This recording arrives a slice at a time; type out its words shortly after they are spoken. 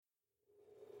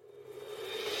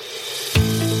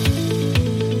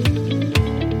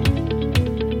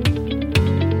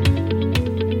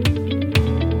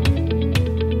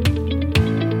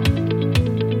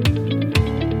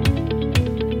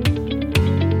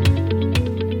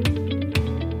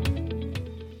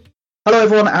Hello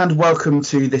everyone and welcome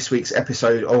to this week's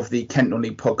episode of the Kent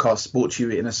Non-League podcast, brought to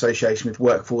you in association with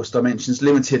Workforce Dimensions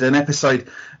Limited, an episode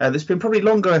that's been probably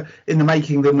longer in the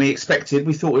making than we expected.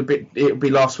 We thought it would be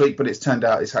last week, but it's turned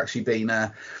out it's actually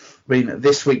been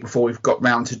this week before we've got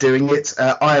round to doing it.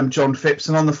 I am John Phipps,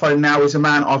 and on the phone now is a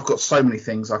man I've got so many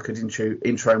things I could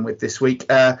intro him with this week,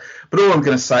 but all I'm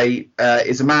going to say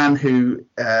is a man who,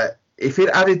 if he'd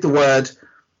added the word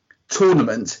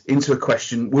tournament into a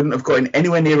question, wouldn't have got in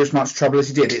anywhere near as much trouble as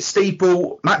he did. It's Steve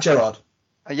Ball, Matt Gerrard.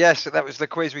 Yes, that was the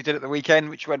quiz we did at the weekend,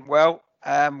 which went well.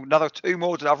 Another two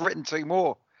more. I've written two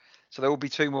more, so there will be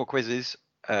two more quizzes.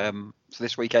 So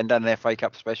this weekend and an FA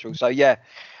Cup special. So yeah,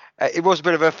 it was a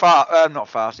bit of a not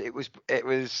fast. It was.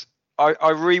 I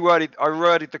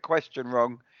reworded the question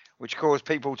wrong, which caused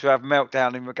people to have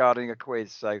meltdown in regarding a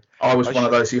quiz. So I was one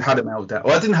of those who had a meltdown.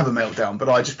 Well, I didn't have a meltdown, but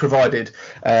I just provided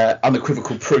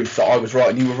unequivocal proof that I was right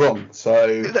and you were wrong.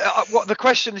 So what the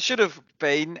question should have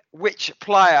been: which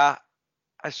player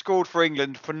has scored for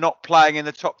England for not playing in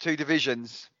the top two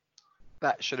divisions?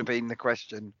 That should have been the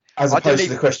question. As opposed to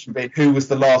the question being, who was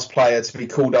the last player to be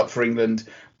called up for England,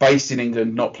 based in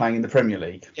England, not playing in the Premier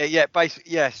League? Yeah,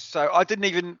 basically, yes. So I didn't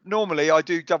even, normally I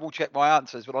do double check my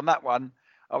answers, but on that one,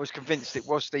 I was convinced it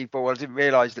was Steve Ball. I didn't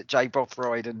realise that Jay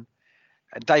Bothroyd and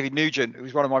David Nugent, who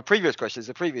was one of my previous questions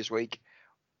the previous week,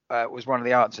 was one of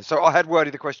the answers. So I had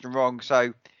worded the question wrong.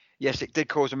 So yes, it did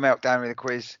cause a meltdown in the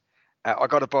quiz. I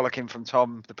got a bollocking from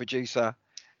Tom, the producer,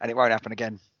 and it won't happen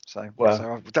again. So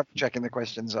I'm double checking the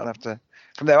questions. I'll have to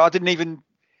from there. I didn't even.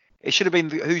 It should have been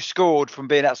who scored from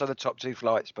being outside the top two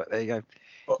flights. But there you go.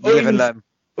 You live and learn.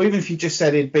 Or even if you just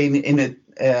said he'd been named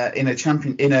in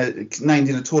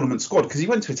a tournament squad, because he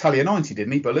went to Italia 90,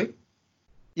 didn't he, Bully?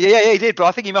 Yeah, he did. But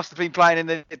I think he must have been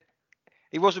playing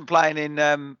he wasn't playing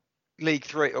in League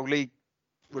 3 or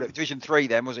Division 3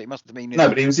 then, was it? He must have been. No,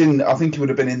 but he was in. I think he would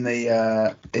have been in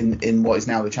the in what is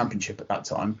now the Championship at that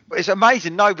time. But it's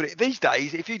amazing. But these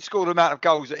days, if he'd scored the amount of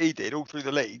goals that he did all through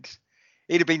the leagues,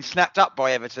 he'd have been snapped up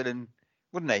by Everton, and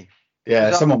wouldn't he?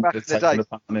 Yeah, someone would have taken the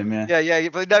punt on him. Yeah.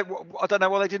 But I don't know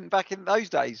why they didn't back in those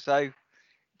days. So it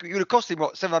would have cost him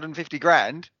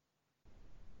 $750,000,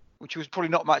 which was probably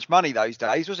not much money those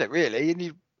days, was it? Really?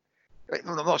 And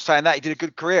I'm not saying that he did a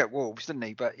good career at Wolves, didn't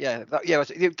he? But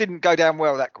it didn't go down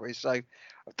well, that quiz. So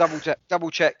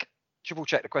triple check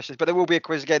the questions. But there will be a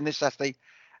quiz again this Saturday,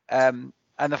 and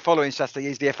the following Saturday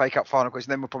is the FA Cup final quiz.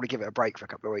 And then we'll probably give it a break for a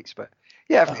couple of weeks. But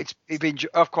yeah,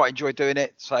 I've quite enjoyed doing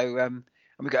it. So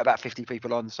and we've got about 50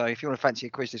 people on. So if you want to fancy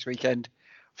a quiz this weekend,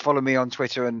 follow me on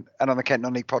Twitter and on the Kent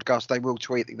Non-League podcast. They will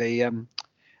tweet the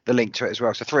link to it as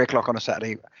well. So 3:00 on a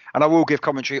Saturday, and I will give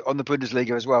commentary on the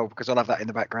Bundesliga as well, because I'll have that in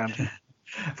the background.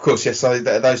 Of course, yes. So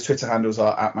those Twitter handles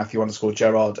are at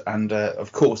Matthew_Gerrard, and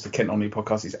of course the Kent Non-League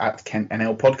podcast is at Kent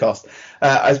NL Podcast.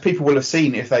 As people will have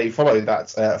seen if they follow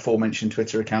that aforementioned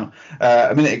Twitter account,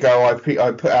 a minute ago I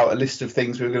put out a list of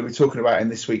things we were going to be talking about in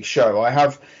this week's show. I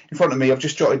have in front of me, I've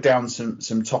just jotted down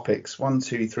some topics: 1,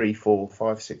 2, 3, 4,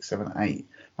 5, 6, 7, 8,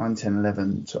 9, 10,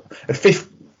 11, 12,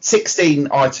 16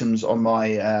 items on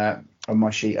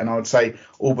my sheet, and I would say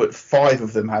all but 5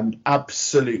 of them had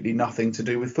absolutely nothing to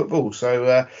do with football.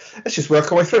 So let's just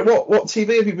work our way through it. What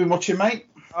TV have you been watching, mate?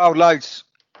 Oh, loads.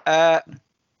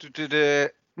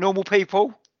 The Normal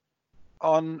People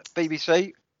on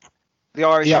BBC, the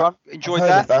Irish one. Enjoyed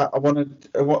that. I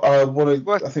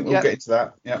think we'll get into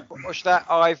that. Yeah. Watched that.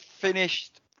 I've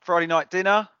finished Friday Night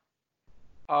Dinner.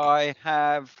 I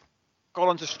have gone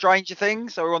on to Stranger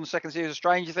Things. So we're on the second series of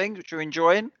Stranger Things, which we're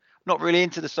enjoying. Not really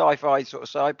into the sci-fi sort of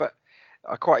side, but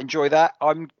I quite enjoy that.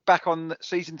 I'm back on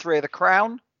season 3 of The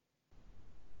Crown.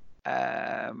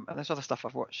 And there's other stuff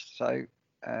I've watched. So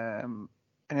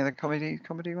any other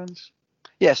comedy ones?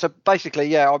 Yeah, so basically,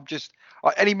 yeah, I'm just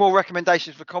any more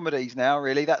recommendations for comedies now,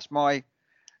 really. That's my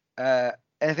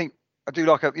anything I do,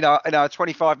 like a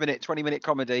 25-minute, 20-minute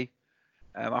comedy.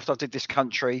 After I did This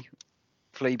Country,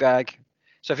 Fleabag.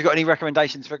 So if you've got any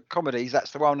recommendations for comedies,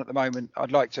 that's the one at the moment.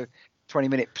 I'd like to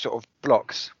 20-minute sort of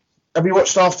blocks. Have you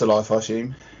watched Afterlife, I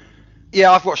assume?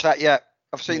 Yeah, I've watched that. Yeah,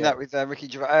 I've seen that with Ricky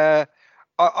Gervais.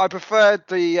 I preferred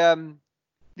the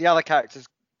other characters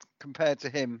compared to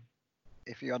him,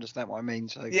 if you understand what I mean.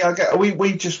 So yeah,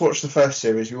 we just watched the first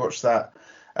series. We watched that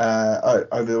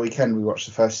over the weekend. We watched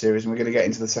the first series, and we're going to get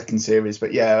into the second series.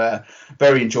 But yeah,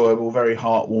 very enjoyable, very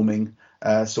heartwarming.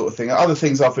 Sort of thing. Other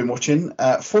things I've been watching,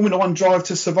 Formula One Drive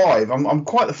to Survive. I'm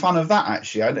quite the fan of that,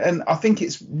 actually, and I think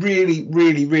it's really,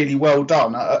 really, really well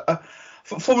done.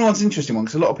 Formula One's an interesting one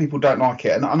because a lot of people don't like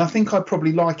it, and I think I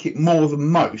probably like it more than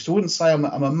most. I wouldn't say I'm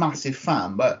a massive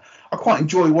fan, but I quite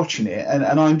enjoy watching it,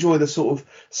 and I enjoy the sort of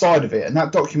side of it. And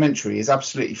that documentary is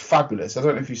absolutely fabulous. I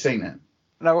don't know if you've seen it.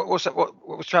 No, what's that?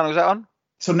 What channel is that on?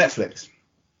 It's on Netflix.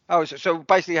 Oh, so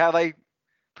basically how they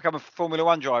become a Formula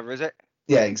One driver, is it?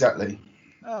 Yeah, exactly.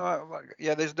 Oh, right.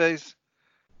 Yeah.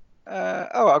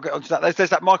 I'll get onto that.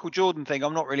 There's that Michael Jordan thing.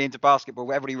 I'm not really into basketball,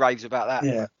 but everybody raves about that.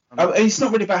 Yeah. It's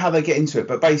not really about how they get into it,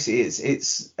 but basically it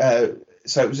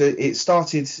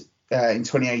started in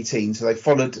 2018, so they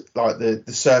followed like the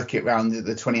circuit round the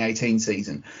 2018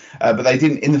 season, but they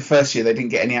didn't, in the first year they didn't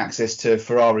get any access to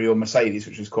Ferrari or Mercedes,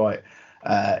 which was quite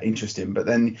interesting. But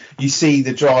then you see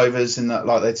the drivers, and that,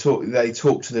 like they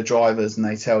talk to the drivers, and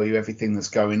they tell you everything that's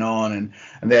going on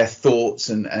and their thoughts,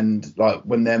 and like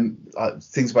when them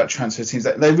things about transfer teams,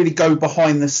 they really go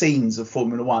behind the scenes of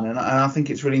Formula One, and I think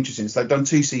it's really interesting. So they've done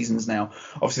 2 seasons now.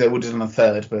 Obviously they would have done a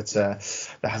third, but there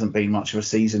hasn't been much of a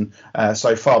season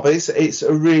so far. But it's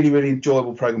a really, really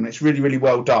enjoyable program, and it's really, really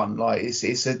well done. Like I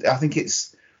think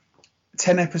it's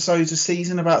 10 episodes a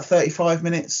season, about 35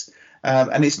 minutes.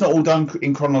 And it's not all done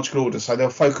in chronological order, so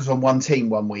they'll focus on one team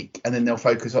one week, and then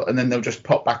they'll just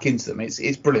pop back into them.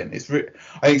 It's brilliant. I think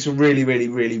it's a really, really,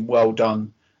 really well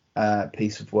done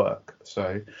piece of work.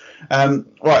 So,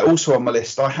 right, also on my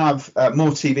list, I have more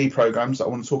TV programs that I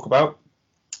want to talk about.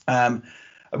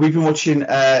 We've been watching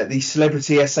the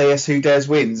Celebrity SAS Who Dares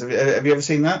Wins. Have you ever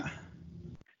seen that?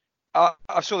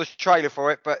 I saw the trailer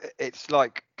for it, but it's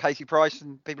like Katie Price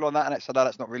and people on that, and so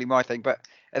that's not really my thing. But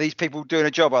are these people doing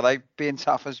a job? Are they being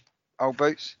tough as old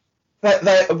boots?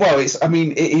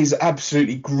 It is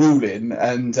absolutely grueling,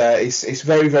 and it's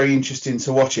very, very interesting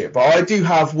to watch it. But I do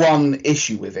have one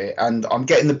issue with it, and I'm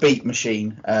getting the beat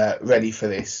machine ready for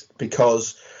this,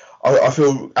 because I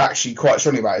feel actually quite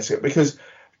strongly about it, because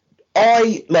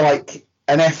I like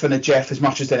an F and a Jeff as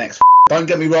much as the next. Don't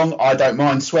get me wrong, I don't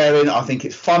mind swearing. I think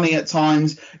it's funny at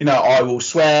times. You know, I will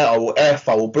swear, I will F,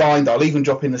 I will blind, I'll even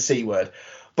drop in the C word.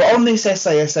 But on this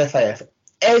SASFAF,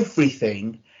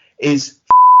 everything is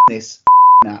this,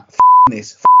 that,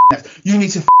 that. You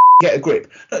need to get a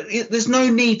grip. There's no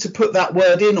need to put that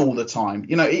word in all the time.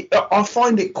 You know, I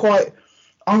find it quite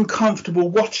uncomfortable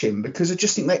watching, because I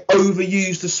just think they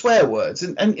overuse the swear words.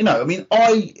 And you know, I mean,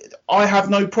 I have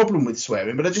no problem with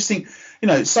swearing, but I just think, you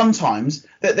know, sometimes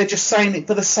that they're just saying it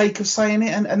for the sake of saying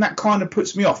it, and that kind of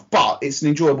puts me off. But it's an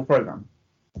enjoyable program.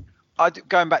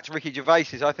 Going back to Ricky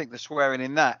Gervais's, I think the swearing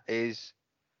in that is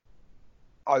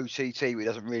OTT. We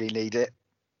doesn't really need it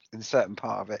in a certain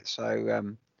part of it.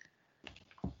 So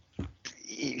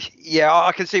yeah,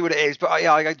 I can see what it is, but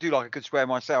yeah, I do like a good swear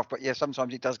myself. But yeah,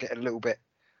 sometimes it does get a little bit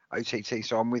OTT.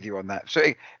 So I'm with you on that. So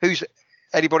who's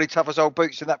anybody tough as old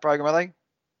boots in that program? Are they?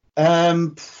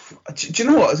 Do you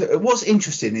know what? What's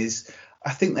interesting is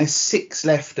I think there's 6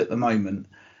 left at the moment,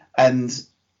 and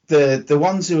the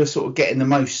ones who are sort of getting the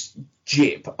most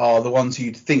jip are the ones who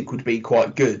you'd think would be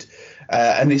quite good.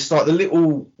 And it's like the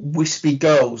little wispy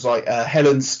girls like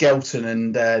Helen Skelton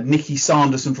and Nikki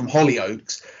Sanderson from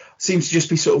Hollyoaks seems to just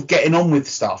be sort of getting on with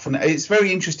stuff. And it's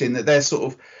very interesting that they're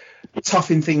sort of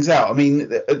toughing things out. I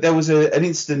mean, there was an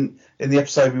incident in the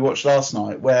episode we watched last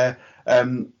night where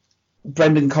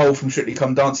Brendan Cole from Strictly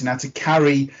Come Dancing had to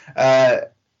carry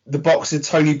the boxer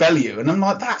Tony Bellew, and I'm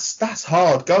like, that's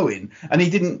hard going, and he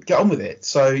didn't get on with it.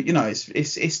 So you know,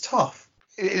 it's tough.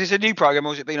 Is this a new program,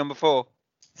 or has it been on before?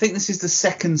 I think this is the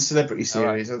second celebrity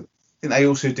series. Right. I think they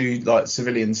also do like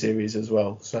civilian series as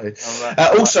well. So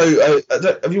also,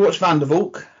 have you watched Van der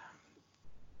Valk?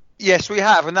 Yes, we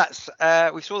have, and that's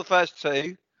we saw the first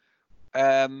 2.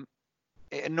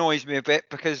 It annoys me a bit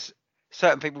because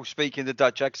certain people speak in the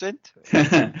Dutch accent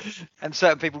and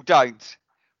certain people don't.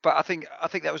 But I think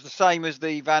that was the same as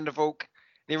the Van der Valk,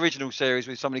 the original series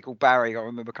with somebody called Barry. I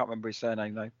can't remember his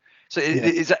surname though. So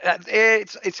it's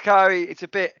a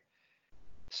bit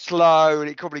slow,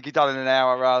 and it probably get done in an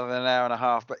hour rather than an hour and a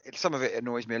half. But some of it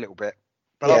annoys me a little bit.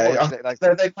 But yeah,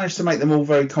 they managed to make them all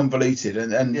very convoluted,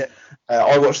 and yeah.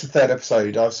 I watched the 3rd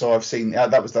episode, so I've seen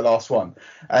that was the last one,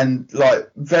 and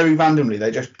like very randomly they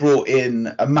just brought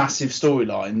in a massive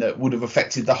storyline that would have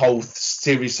affected the whole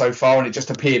series so far, and it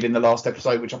just appeared in the last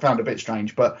episode, which I found a bit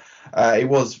strange, but it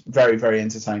was very, very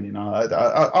entertaining.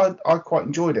 I quite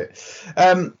enjoyed it.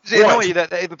 Does it annoy you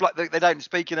that they don't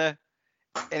speak in an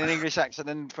English accent,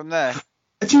 and from there?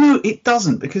 Do you know, it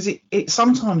doesn't, because it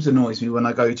sometimes annoys me when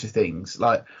I go to things,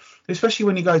 like especially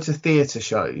when you go to theatre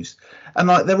shows, and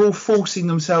like they're all forcing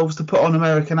themselves to put on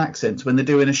American accents when they're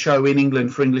doing a show in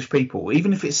England for English people,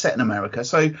 even if it's set in America.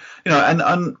 So, you know,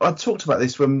 and I talked about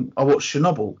this when I watched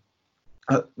Chernobyl.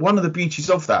 One of the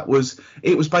beauties of that was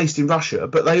it was based in Russia,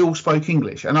 but they all spoke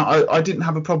English, and I didn't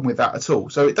have a problem with that at all.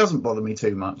 So it doesn't bother me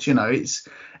too much. You know, it's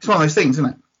one of those things,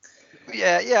 isn't it?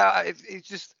 Yeah. It's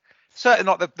just certain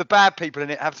like the bad people in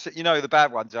it have, the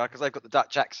bad ones are because they've got the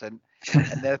Dutch accent,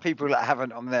 and there are people that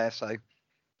haven't on there. So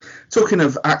talking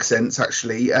of accents,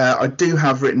 actually, I do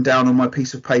have written down on my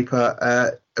piece of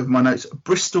paper of my notes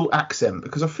Bristol accent,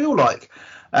 because I feel like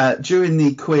during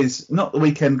the quiz, not the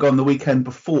weekend gone, the weekend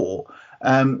before,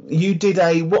 you did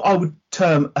what I would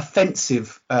term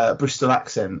offensive Bristol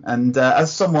accent, and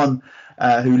as someone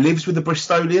who lives with a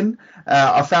Bristolian,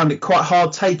 I found it quite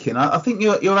hard taking. I think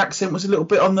your accent was a little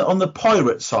bit on the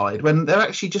pirate side, when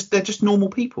they're just normal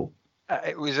people.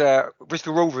 It was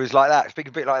Bristol Rovers like that. Speak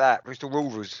a bit like that. Bristol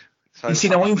Rovers. So, you see,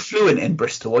 now I'm fluent in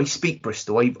Bristol. I speak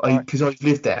Bristol because I've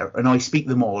lived there and I speak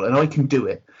them all and I can do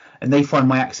it. And they find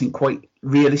my accent quite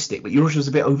realistic, but yours was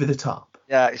a bit over the top.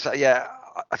 Yeah,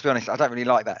 to be honest, I don't really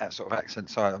like that sort of accent.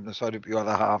 So I'm the side of your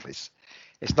other half. It's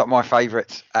not my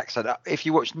favourite accent. If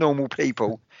you watch Normal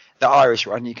People, the Irish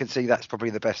one, you can see that's probably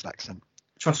the best accent.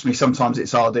 Trust me, sometimes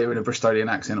it's hard hearing a Bristolian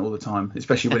accent all the time,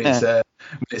 especially when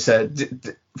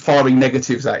it's firing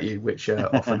negatives at you, which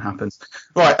often happens.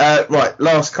 Right.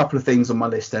 Last couple of things on my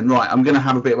list then. Right, I'm going to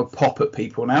have a bit of a pop at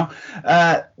people now.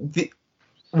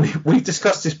 We've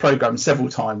discussed this programme several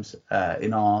times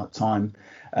in our time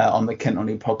on the Kent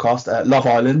On-E podcast. Love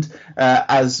Island,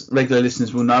 as regular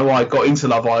listeners will know, I got into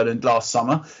Love Island last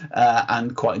summer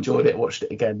and quite enjoyed it. Watched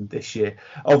it again this year.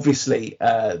 Obviously,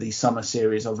 the summer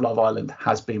series of Love Island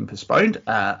has been postponed.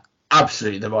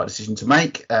 Absolutely the right decision to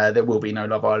make. There will be no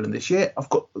Love Island this year. I've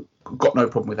got no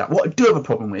problem with that. What I do have a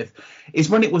problem with is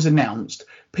when it was announced,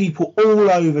 people all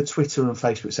over Twitter and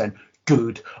Facebook saying,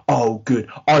 good,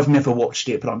 I've never watched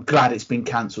it, but I'm glad it's been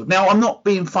cancelled. Now, I'm not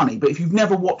being funny, but if you've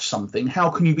never watched something,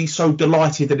 how can you be so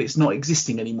delighted that it's not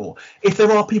existing anymore? If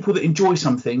there are people that enjoy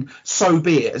something, so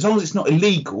be it. As long as it's not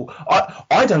illegal.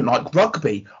 I don't like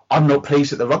rugby. I'm not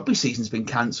pleased that the rugby season's been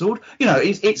cancelled.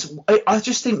 I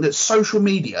just think that social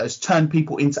media has turned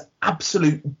people into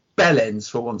absolute bellends,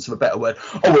 for want of a better word.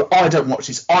 Oh, well, I don't watch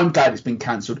this. I'm glad it's been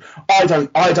cancelled. I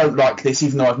don't like this,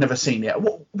 even though I've never seen it.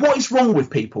 What is wrong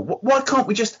with people? Why can't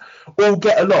we just all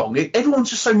get along? Everyone's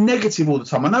just so negative all the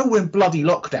time. I know we're in bloody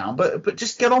lockdown, but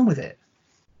just get on with it.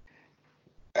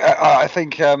 I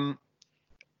think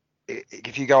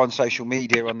if you go on social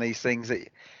media on these things, that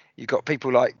you've got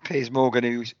people like Piers Morgan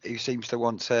who seems to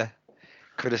want to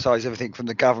criticise everything from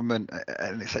the government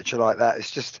and etc. like that. It's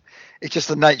just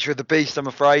the nature of the beast, I'm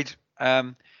afraid.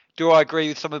 Do I agree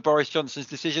with some of Boris Johnson's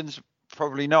decisions?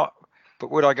 Probably not.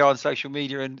 But would I go on social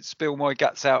media and spill my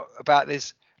guts out about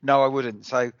this? No, I wouldn't.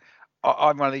 So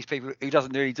I'm one of these people who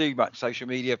doesn't really do much social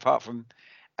media apart from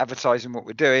advertising what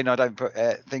we're doing. I don't put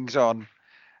things on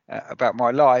about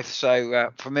my life.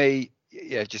 So for me,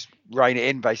 just rein it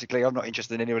in, basically. I'm not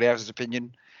interested in anybody else's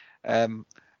opinion.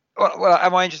 Well,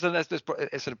 am I interested? That's a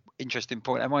sort of interesting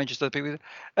point. Am I interested in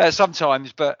people?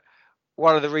 Sometimes, but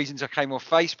one of the reasons I came off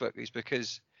Facebook is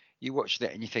because you watched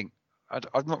it and you think, I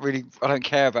don't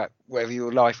care about whatever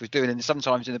your life was doing. And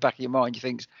sometimes in the back of your mind, you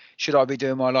think, should I be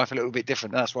doing my life a little bit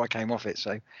different? And that's why I came off it.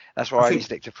 So that's why I only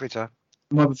stick to Twitter.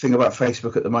 One thing about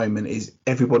Facebook at the moment is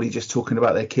everybody just talking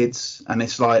about their kids. And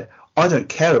it's like, I don't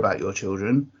care about your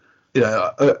children.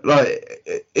 Like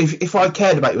if I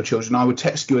cared about your children, I would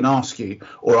text you and ask you,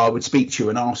 or I would speak to you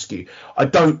and ask you. I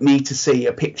don't need to see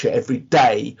a picture every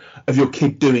day of your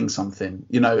kid doing something,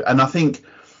 and I think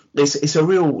it's a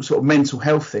real sort of mental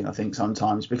health thing, I think,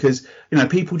 sometimes, because,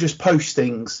 people just post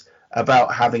things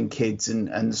about having kids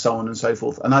and so on and so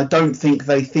forth. And I don't think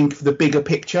they think of the bigger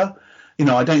picture.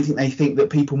 I don't think they think that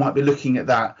people might be looking at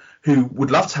that who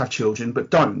would love to have children but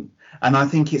don't. And I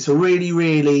think it's a really,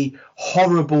 really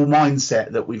horrible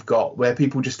mindset that we've got, where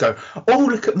people just go, oh,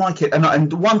 look at my kid.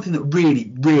 And one thing that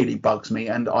really, really bugs me,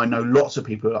 and I know lots of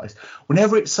people like this,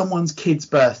 whenever it's someone's kid's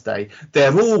birthday,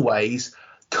 they're always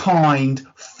kind,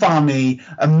 funny,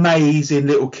 amazing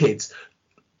little kids.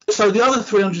 So the other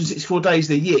 364 days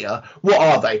of the year, what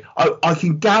are they? I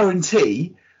can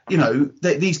guarantee,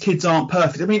 that these kids aren't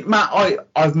perfect. I mean, Matt,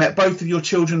 I've met both of your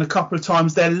children a couple of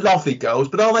times. They're lovely girls,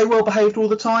 but are they well behaved all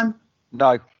the time?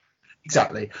 No.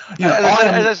 Exactly.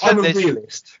 I'm a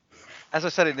realist. As I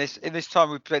said, in this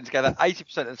time we've spent together,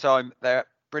 80% of the time they're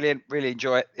brilliant, really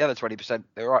enjoy it. The other 20%,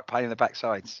 they're right pain in the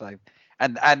backside. So,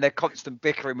 and they're constant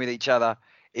bickering with each other.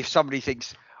 If somebody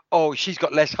thinks, oh, she's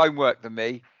got less homework than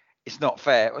me, it's not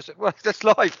fair. I said, well, that's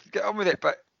life. Get on with it.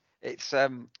 But it's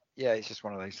it's just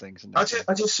one of those things. I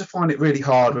just find it really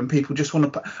hard when people just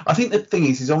want to. I think the thing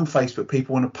is on Facebook,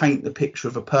 people want to paint the picture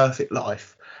of a perfect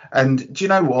life. And do you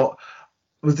know what?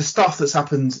 With the stuff that's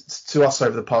happened to us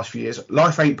over the past few years,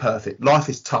 life ain't perfect. Life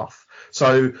is tough.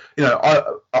 So,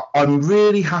 I'm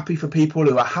really happy for people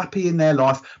who are happy in their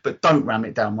life, but don't ram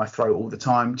it down my throat all the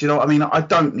time. Do you know what I mean? I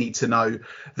don't need to know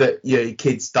that your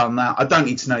kid's done that. I don't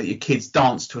need to know that your kid's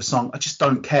danced to a song. I just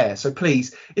don't care. So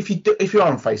please, if you are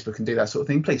on Facebook and do that sort of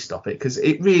thing, please stop it, because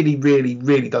it really, really,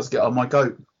 really does get on my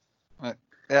goat.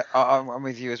 Yeah, I'm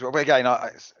with you as well. But again,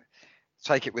 I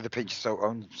take it with a pinch of salt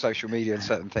on social media and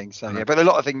certain things. So yeah, but a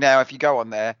lot of things now, if you go on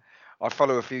there, I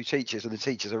follow a few teachers, and the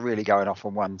teachers are really going off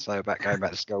on one, so about going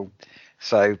back to school.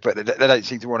 So, but they don't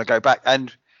seem to want to go back.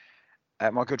 And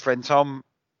my good friend Tom,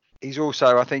 he's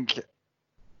also, I think,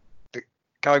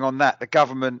 going on that. The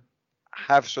government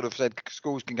have sort of said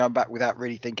schools can go back without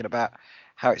really thinking about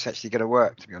how it's actually going to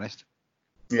work, to be honest.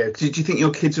 Yeah. Do you think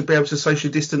your kids would be able to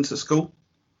social distance at school?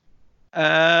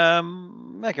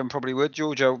 Megan probably would.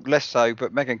 Georgia less so,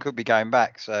 but Megan could be going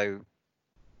back. So,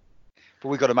 but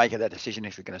we've got to make that decision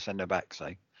if we're going to send her back.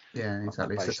 So. Yeah,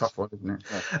 exactly. It's a tough one, isn't it?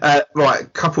 Yeah. Right, a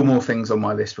couple more things on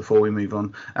my list before we move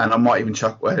on, and I might even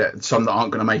chuck some that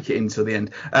aren't going to make it into the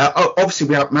end. Obviously,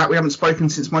 Matt, we haven't spoken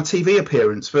since my TV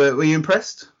appearance. Were you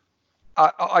impressed?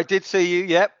 I did see you,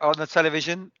 yep, on the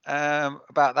television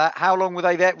about that. How long were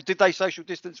they there? Did they social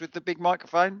distance with the big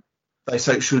microphone? They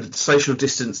social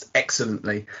distanced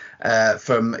excellently.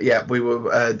 We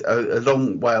were a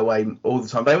long way away all the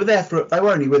time. They were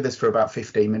only with us for about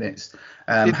 15 minutes.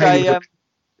 Was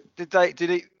it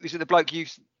the bloke you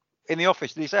in the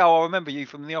office? Did he say, "Oh, I remember you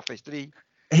from the office"? Did he?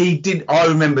 He did. I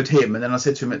remembered him, and then I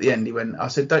said to him at the end. I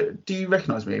said, "Do you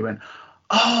recognise me?" He went,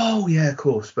 "Oh yeah, of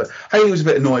course." But Haley was a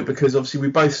bit annoyed because obviously we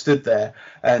both stood there,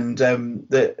 and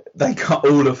they cut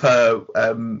all of her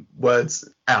words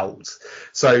out.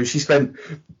 So she spent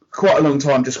quite a long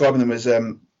time describing them as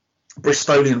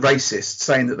Bristolian racists,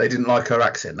 saying that they didn't like her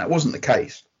accent. That wasn't the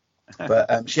case,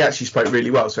 but she actually spoke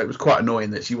really well. So it was quite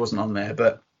annoying that she wasn't on there,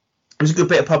 but. It was a good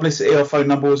bit of publicity. Our phone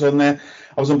number was on there.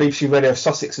 I was on BBC Radio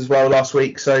Sussex as well last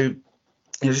week. So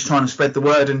just trying to spread the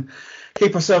word and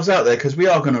keep ourselves out there, because we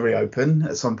are going to reopen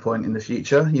at some point in the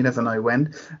future. You never know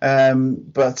when.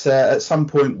 But at some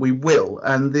point we will.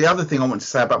 And the other thing I want to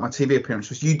say about my TV appearance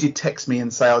was you did text me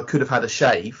and say I could have had a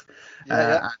shave.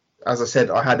 Yeah. As I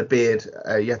said, I had a beard.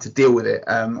 You had to deal with it.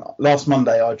 Last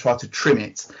Monday I tried to trim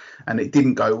it and it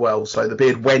didn't go well. So the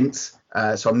beard went.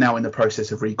 So I'm now in the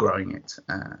process of regrowing it.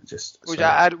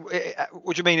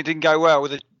 What do you mean it didn't go well?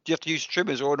 Do you have to use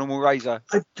trimmers or a normal razor?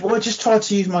 I just tried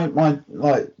to use my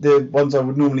like the ones I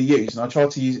would normally use, and I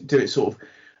tried to do it sort of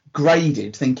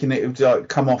graded, thinking it would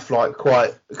come off like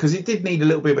quite, because it did need a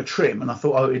little bit of a trim, and I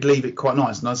thought it'd leave it quite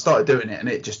nice. And I started doing it, and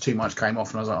it just too much came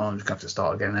off, and I was like, I'm just going to have to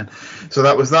start again then. So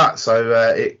that was that.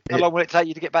 So how long will it take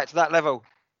you to get back to that level?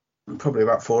 Probably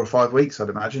about 4 or 5 weeks, I'd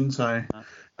imagine. So.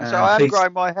 So I am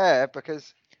growing my hair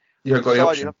because you haven't got the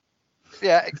option.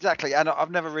 Yeah, exactly. And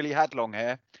I've never really had long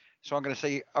hair, so I'm at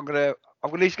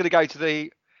least going to go to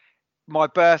my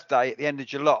birthday at the end of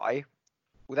July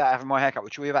without having my hair cut,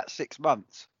 which will be about 6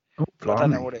 months. Oh, I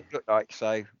don't know what it looked like,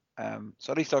 so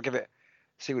at least I'll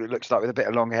see what it looks like with a bit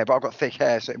of long hair. But I've got thick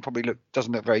hair, so it probably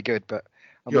doesn't look very good. But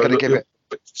I'm going to give it.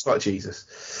 Just like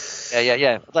Jesus.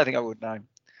 Yeah. I don't think I would know.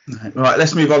 Right,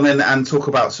 let's move on then and talk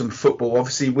about some football.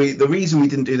 Obviously, the reason we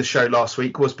didn't do the show last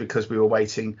week was because we were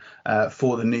waiting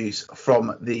for the news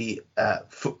from the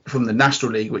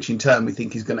National League, which in turn we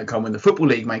think is going to come when the Football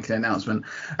League make an announcement.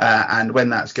 And when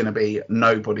that's going to be,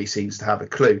 nobody seems to have a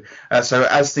clue. So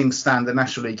as things stand, the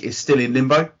National League is still in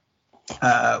limbo.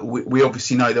 We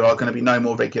obviously know there are going to be no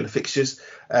more regular fixtures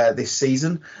this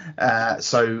season, but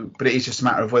it is just a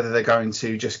matter of whether they're going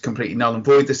to just completely null and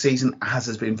void the season, as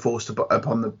has been forced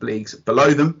upon the leagues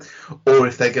below them, or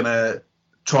if they're going to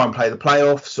try and play the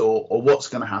playoffs, or what's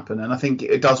going to happen. And I think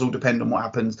it does all depend on what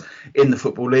happens in the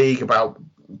Football League, about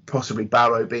possibly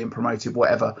Barrow being promoted,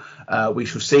 whatever we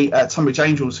shall see. Tunbridge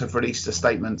Angels have released a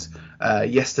statement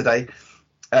yesterday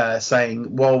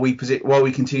saying while we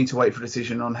continue to wait for a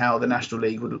decision on how the National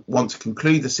League would want to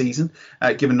conclude the season,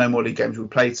 given no more league games were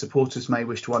played, supporters may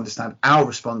wish to understand our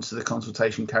response to the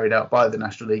consultation carried out by the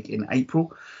National League in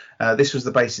April. This was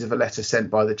the basis of a letter sent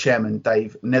by the chairman,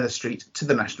 Dave Netherstreet, to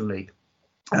the National League.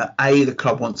 The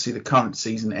club wants to see the current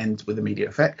season end with immediate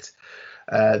effect.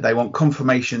 They want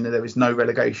confirmation that there is no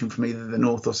relegation from either the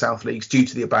North or South leagues due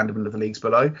to the abandonment of the leagues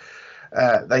below.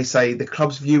 They say the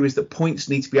club's view is that points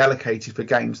need to be allocated for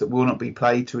games that will not be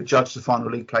played to adjudge the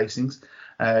final league placings.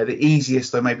 The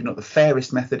easiest, though maybe not the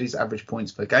fairest method, is average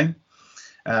points per game.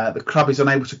 The club is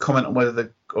unable to comment on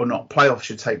whether or not playoffs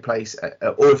should take place,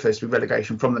 or if there's to be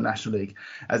relegation from the National League,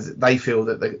 as they feel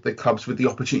that the clubs with the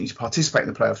opportunity to participate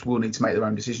in the playoffs will need to make their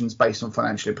own decisions based on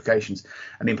financial implications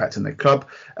and impact on their club.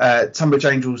 Tunbridge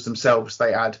Angels themselves,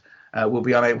 they add, will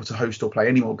be unable to host or play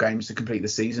any more games to complete the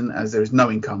season, as there is no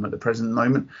income at the present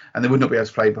moment, and they would not be able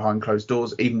to play behind closed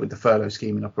doors, even with the furlough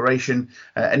scheme in operation.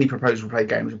 Any proposal to play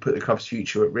games will put the club's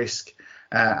future at risk.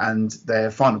 And their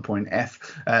final point,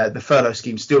 F, the furlough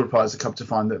scheme still requires the club to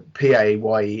find that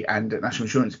PAYE and national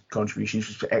insurance contributions,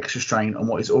 which put extra strain on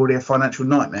what is already a financial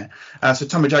nightmare. So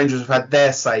Tonbridge Angels have had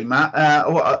their say, Matt.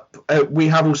 We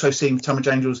have also seen Tonbridge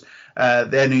Angels,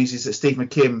 their news is that Steve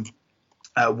McKim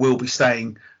will be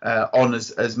staying on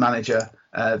as manager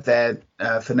there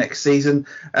for next season.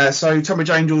 So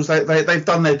Tonbridge Angels, they've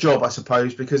done their job, I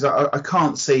suppose, because I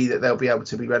can't see that they'll be able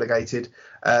to be relegated.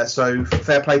 So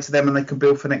fair play to them, and they can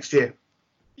build for next year.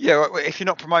 Yeah, well, if you're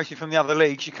not promoted from the other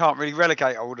leagues, you can't really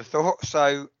relegate, I would have thought.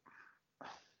 So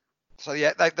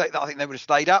yeah, I think they would have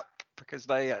stayed up because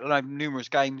they have numerous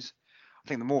games. I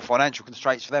think the more financial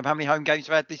constraints for them. How many home games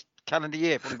have they had this calendar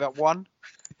year? Probably about one,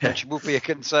 which would be a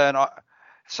concern.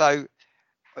 So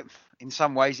in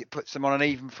some ways, it puts them on an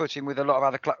even footing with a lot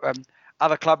of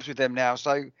other clubs with them now.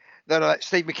 So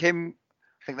Steve McKim,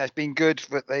 I think that's been good,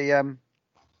 but they have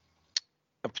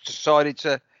decided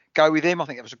to go with him. I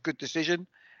think it was a good decision,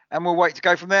 and we'll wait to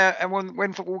go from there. And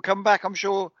when football will come back, I'm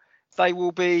sure they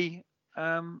will be.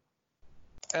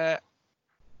 The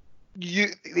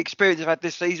experience they've had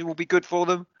this season will be good for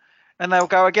them, and they'll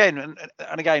go again.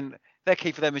 And again, their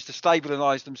key for them is to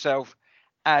stabilise themselves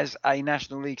as a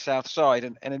National League South side,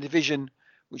 and a division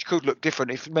which could look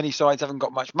different if many sides haven't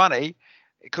got much money.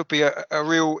 It could be a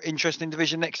real interesting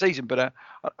division next season. But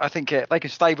I think if they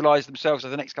can stabilise themselves over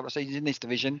the next couple of seasons in this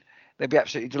division, they'll be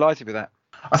absolutely delighted with that.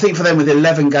 I think for them, with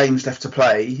 11 games left to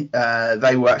play,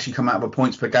 they will actually come out of a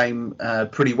points per game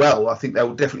pretty well. I think they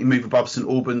will definitely move above St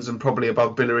Albans and probably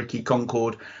above Billericay,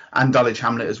 Concord and Dulwich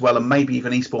Hamlet as well, and maybe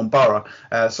even Eastbourne Borough.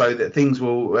 So that things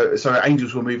will,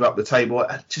 Angels will move up the table.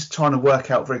 Just trying to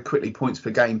work out very quickly points per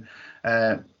game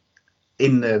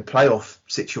in the playoff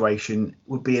situation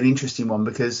would be an interesting one,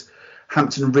 because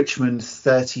Hampton and Richmond,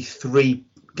 33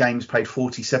 games played,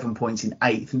 47 points in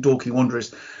 8th, and Dorking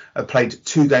Wanderers played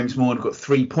 2 games more and got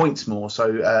 3 points more.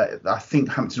 So I think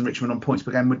Hampton and Richmond on points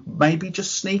per game would maybe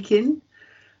just sneak in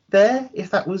there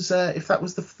if that was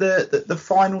the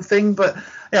final thing. But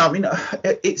yeah, I mean,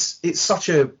 it's such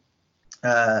a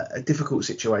difficult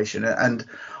situation, and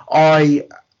I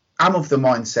am of the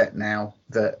mindset now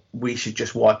that we should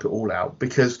just wipe it all out,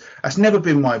 because that's never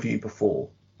been my view before.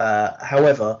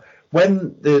 However,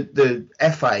 when the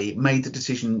FA made the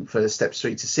decision for steps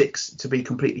 3 to 6 to be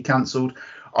completely cancelled,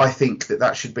 I think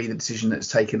that should be the decision that's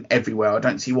taken everywhere. I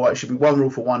don't see why it should be one rule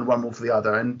for one rule for the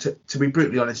other. And to be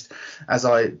brutally honest, as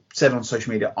I said on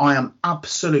social media, I am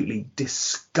absolutely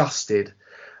disgusted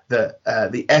that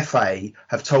the FA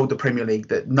have told the Premier League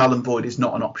that null and void is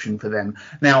not an option for them.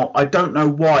 Now, I don't know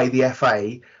why the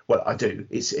FA, well, I do,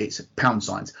 it's pound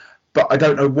signs, but I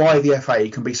don't know why the FA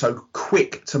can be so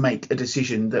quick to make a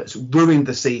decision that's ruined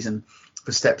the season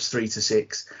for steps 3 to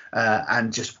 6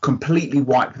 and just completely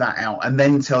wipe that out, and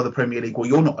then tell the Premier League, well,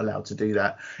 you're not allowed to do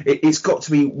that. It's got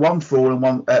to be one for all and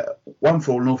one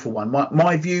for all and all for one.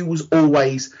 My view was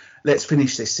always, let's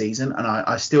finish this season, and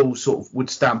I still sort of would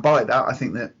stand by that. I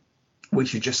think that we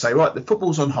should just say, right, the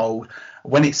football's on hold.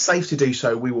 When it's safe to do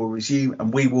so, we will resume,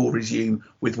 and we will resume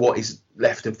with what is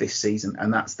left of this season,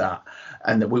 and that's that.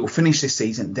 And that we will finish this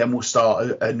season, then we'll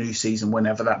start a new season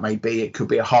whenever that may be. It could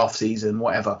be a half season,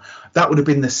 whatever. That would have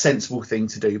been the sensible thing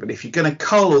to do. But if you're going to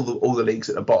cull all the leagues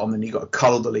at the bottom, then you've got to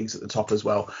cull the leagues at the top as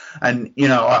well. And, you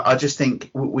know, I just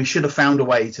think we should have found a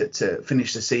way to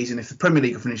finish the season. If the Premier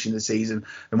League are finishing the season,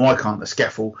 then why can't the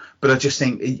SCEFL? But I just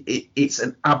think it's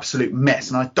an absolute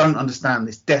mess. And I don't understand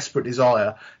this desperate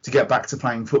desire to get back to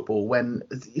playing football when,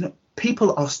 you know,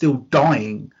 people are still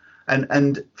dying.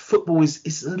 And football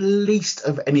is the least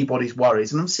of anybody's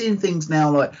worries. And I'm seeing things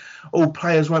now like,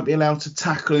 players won't be allowed to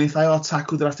tackle, and if they are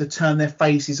tackled, they'll have to turn their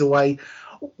faces away.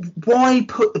 Why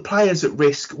put the players at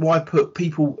risk? Why put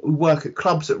people who work at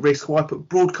clubs at risk? Why put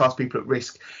broadcast people at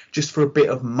risk just for a bit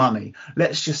of money?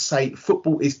 Let's just say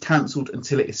football is cancelled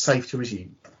until it is safe to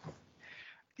resume.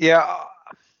 Yeah,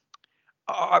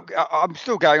 I'm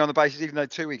still going on the basis, even though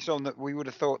 2 weeks on, that we would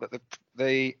have thought that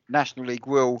the National League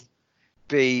will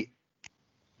be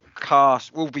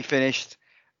finished,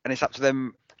 and it's up to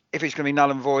them if it's going to be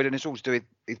null and void, and it's all to do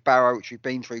with Barrow, which we've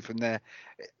been through from there.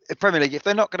 The Premier League, if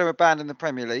they're not going to abandon the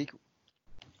Premier League,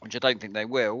 which I don't think they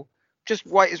will, just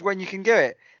wait as when you can do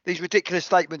it. These ridiculous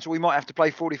statements, we might have to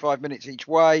play 45 minutes each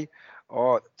way,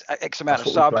 or X amount of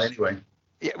subs. Anyway.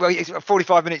 Yeah, well, it's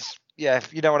 45 minutes. Yeah,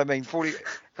 if you know what I mean.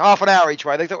 Half an hour each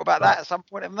way. They thought about that at some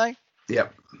point, haven't they? Yeah.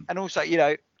 And also, you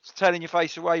know, turning your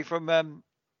face away from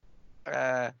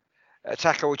a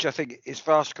tackle, which I think is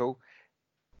farcical.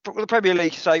 for the Premier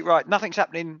League say, right, nothing's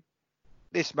happening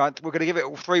this month. We're going to give it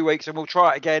all 3 weeks and we'll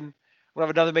try it again. We'll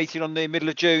have another meeting on the middle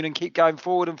of June and keep going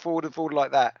forward and forward and forward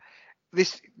like that.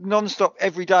 This non-stop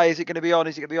every day, is it going to be on?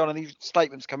 Is it going to be on? And these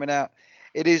statements coming out,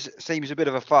 seems a bit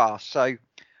of a farce. So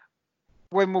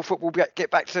when will football get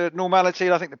back to normality?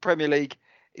 And I think the Premier League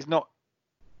is not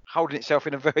holding itself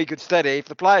in a very good steady. If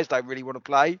the players don't really want to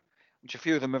play, which a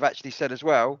few of them have actually said as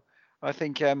well, I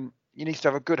think he needs to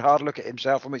have a good hard look at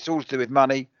himself. And it's all to do with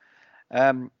money.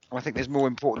 I think there's more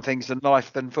important things in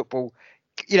life than football.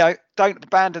 Don't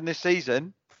abandon this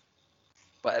season,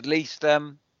 but at least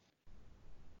do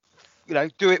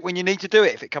it when you need to do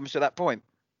it if it comes to that point.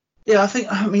 Yeah,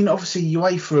 obviously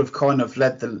UEFA have kind of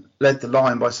led the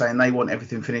line by saying they want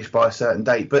everything finished by a certain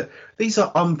date, but these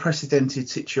are unprecedented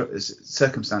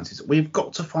circumstances. We've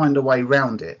got to find a way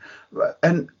around it.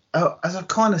 And as I've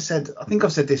kind of said, I think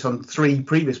I've said this on 3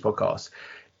 previous podcasts,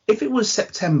 if it was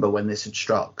September when this had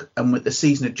struck and the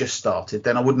season had just started,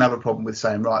 then I wouldn't have a problem with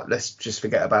saying, right, let's just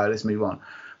forget about it, let's move on.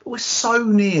 But we're so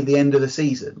near the end of the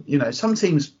season. Some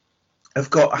teams have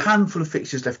got a handful of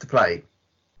fixtures left to play,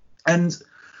 and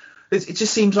it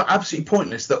just seems like absolutely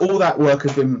pointless that all that work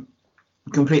has been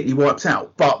completely wiped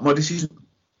out. But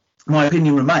my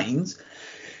opinion remains,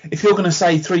 if you're going to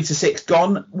say 3 to 6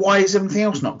 gone, why is everything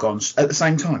else not gone at the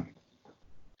same time?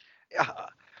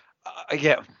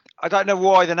 Yeah. I don't know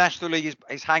why the National League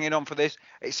is hanging on for this.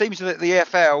 It seems that the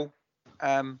EFL,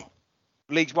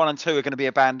 Leagues 1 and 2 are going to be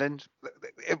abandoned.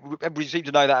 Everybody seemed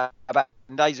to know that about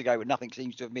 10 days ago, but nothing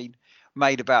seems to have been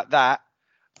made about that,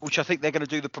 which I think they're going to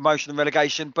do the promotion and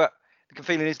relegation. But the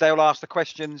feeling is they'll ask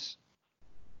the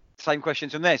same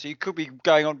questions from there. So you could be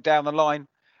going on down the line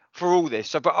for all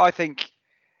this. But I think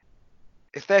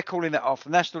if they're calling that off, the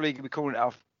National League will be calling it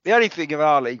off. The only thing in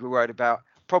our league we're worried about,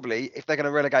 probably, if they're going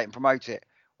to relegate and promote it,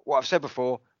 what I've said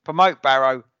before, promote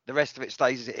Barrow, the rest of it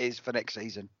stays as it is for next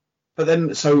season. But then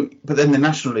the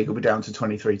National League will be down to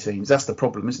 23 teams. That's the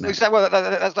problem, isn't it? Well,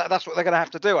 that's what they're going to have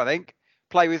to do, I think.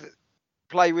 Play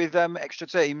with extra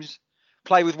teams,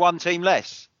 play with one team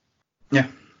less. Yeah.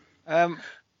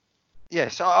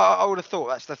 Yes, I would have thought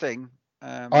that's the thing.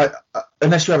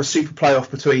 Unless you have a super playoff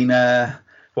between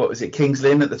Kings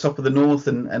Lynn at the top of the north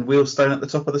and Wealdstone at the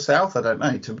top of the south. I don't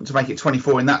know, to make it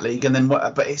 24 in that league, and then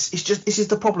what? But it's just, this is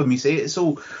the problem. You see, it's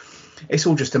all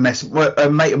just a mess. A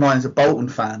mate of mine is a Bolton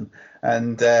fan,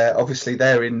 and obviously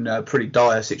they're in a pretty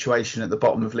dire situation at the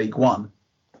bottom of League One.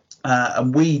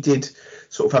 And we did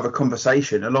sort of have a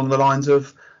conversation along the lines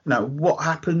of, what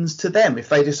happens to them if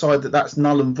they decide that that's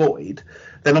null and void?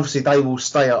 Then obviously they will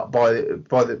stay up by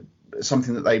the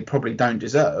something that they probably don't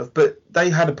deserve, but they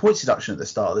had a points deduction at the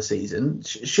start of the season.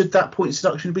 Should that points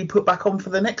deduction be put back on for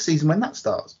the next season when that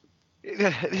starts?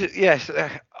 Yes,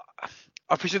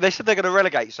 I presume they said they're going to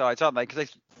relegate sides, aren't they?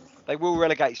 Because they will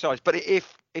relegate sides. But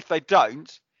if they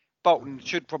don't, Bolton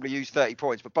should probably use 30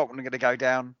 points, but Bolton are going to go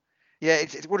down. Yeah,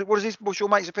 what's your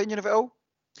mate's opinion of it all?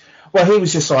 Well, he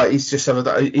was just like,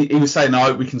 he was saying, I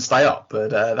hope we can stay up,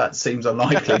 but that seems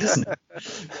unlikely, doesn't it?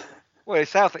 Well,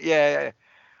 it's South, yeah.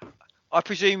 I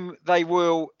presume they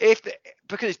will,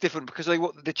 because it's different, because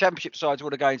the Championship sides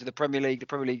want to go into the Premier League. The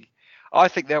Premier League, I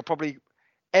think they'll probably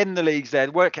end the leagues there,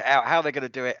 work it out how they're going to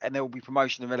do it, and there will be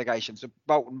promotion and relegation. So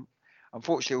Bolton,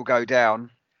 unfortunately, will go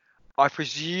down. I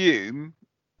presume,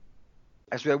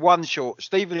 as we're one short,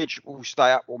 Stevenage will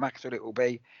stay up, or Macclesfield it will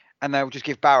be, and they'll just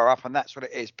give Barrow up, and that's what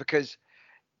it is. Because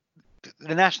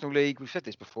the National League, we've said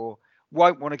this before,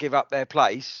 won't want to give up their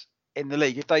place in the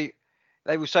league. If they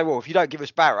will say, well, if you don't give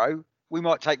us Barrow, we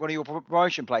might take one of your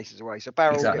promotion places away. So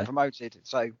Barrow will get promoted.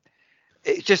 So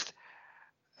it's just,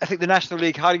 I think the National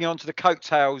League holding on to the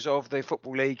coattails of the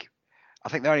Football League. I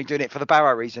think they're only doing it for the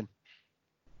Barrow reason.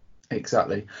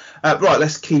 Exactly. Right,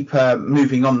 let's keep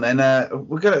moving on then.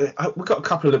 We've got a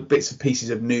couple of bits and pieces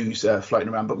of news floating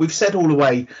around, but we've said all the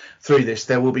way through this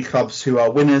there will be clubs who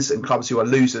are winners and clubs who are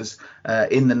losers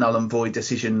in the null and void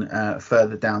decision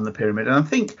further down the pyramid. And I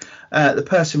think the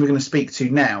person we're going to speak to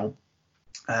now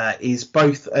is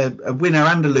both a winner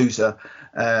and a loser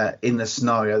in the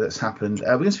scenario that's happened.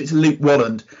 We're going to speak to Luke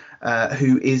Rolland,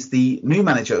 who is the new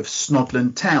manager of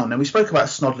Snodland Town. Now, we spoke about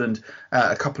Snodland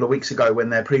a couple of weeks ago when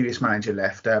their previous manager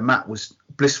left. Matt was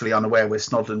blissfully unaware where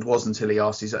Snodland was until he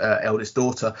asked his eldest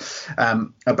daughter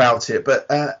about it. But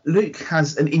Luke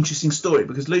has an interesting story,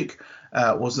 because Luke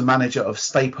was the manager of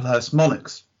Staplehurst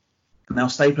Monarchs. Now,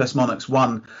 Staplehurst Monarchs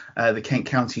won the Kent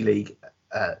County League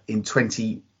in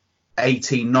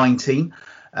 2018-19.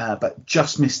 but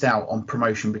just missed out on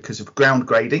promotion because of ground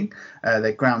grading.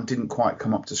 Their ground didn't quite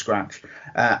come up to scratch.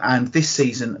 And this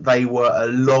season, they were a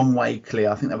long way clear.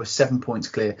 I think they were 7 points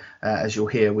clear, as you'll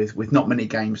hear, with not many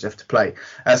games left to play.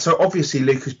 So obviously,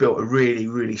 Luke has built a really,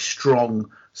 really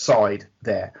strong side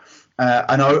there.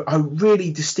 And I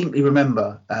really distinctly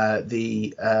remember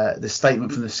the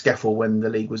statement from the SCEFL when the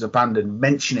league was abandoned,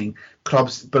 mentioning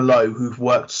clubs below who've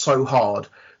worked so hard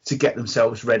to get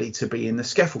themselves ready to be in the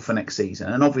SCEFL for next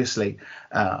season. And obviously,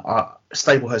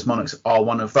 Staplehurst Monarchs are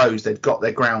one of those. They'd got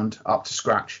their ground up to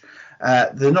scratch.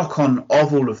 The knock-on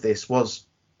of all of this was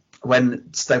when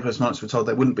Staplehurst Monarchs were told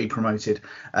they wouldn't be promoted,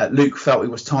 Luke felt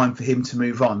it was time for him to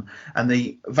move on. And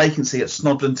the vacancy at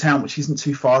Snodland Town, which isn't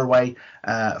too far away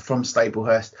from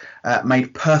Staplehurst,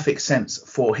 made perfect sense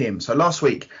for him. So last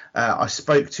week, I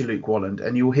spoke to Luke Walland,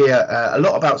 and you'll hear a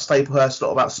lot about Staplehurst, a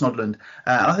lot about Snodland.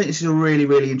 And I think this is a really,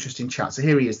 really interesting chat. So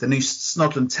here he is, the new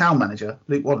Snodland Town manager,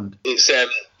 Luke Walland. It's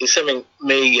something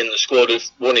me and the squad have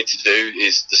wanted to do,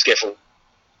 is the SCEFL.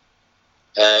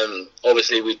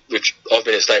 Obviously, I've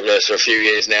been at Staplehurst for a few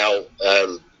years now,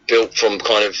 built from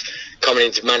kind of coming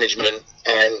into management,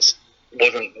 and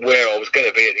wasn't where I was going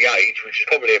to be at the age, which is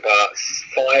probably about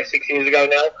 5-6 years ago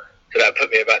now. So that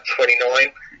put me about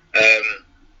 29.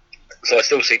 So I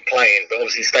still see playing, but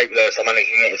obviously Staplehurst, I'm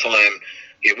managing at the time,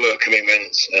 your work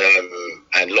commitments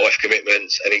and life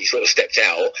commitments, and he sort of stepped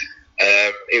out.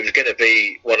 It was going to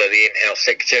be one of the in-house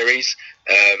secretaries.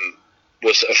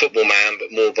 Was a football man,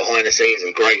 but more behind the scenes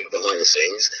and great behind the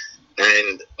scenes.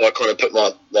 And I kind of put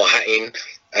my hat in.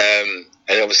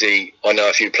 And obviously, I know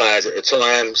a few players at the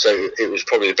time, so it was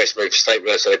probably the best move for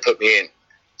Staplehurst, so they put me in.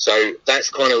 So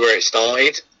that's kind of where it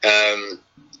started. I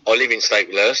live in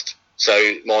Staplehurst, so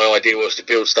my idea was to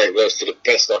build Staplehurst to the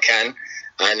best I can.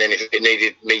 And then if it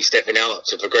needed me stepping out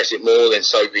to progress it more, then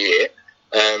so be it.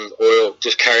 Or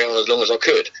just carry on as long as I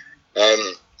could.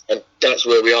 And that's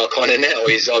where we are kind of now,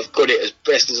 is I've got it as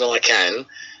best as I can,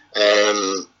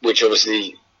 which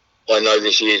obviously I know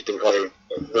this year has been kind of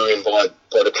ruined by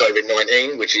the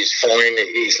COVID-19, which is fine. It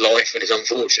is life and it's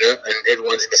unfortunate, and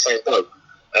everyone's in the same boat.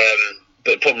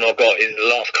 But the problem I've got is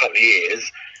the last couple of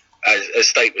years,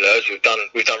 as Staplehurst, we've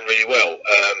done really well.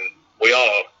 We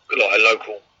are like a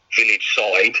local village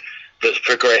side that's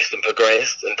progressed and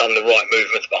done the right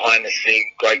movements behind the scene.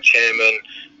 Great chairman,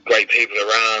 great people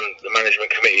around, the management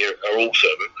committee are awesome,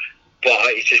 but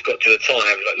it's just got to the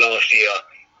time, like last year,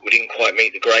 we didn't quite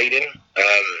meet the grading.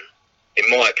 In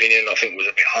my opinion, I think it was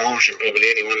a bit harsh, and probably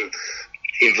anyone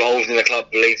involved in the club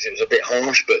believes it was a bit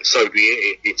harsh, but so be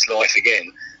it, it's life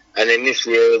again. And then this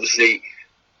year, obviously,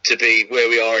 to be where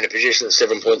we are in a position,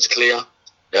 7 points clear,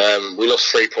 we lost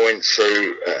 3 points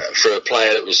through a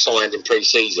player that was signed in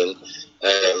pre-season,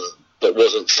 but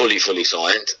wasn't fully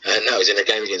signed, and that was in a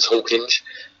game against Hawkinge.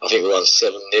 I think we won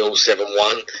 7-0,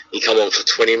 7-1. He come on for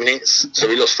 20 minutes, so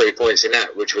we lost 3 points in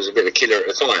that, which was a bit of a killer at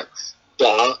the time.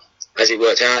 But as it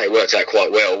worked out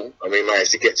quite well, and we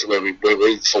managed to get to where we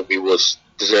thought we was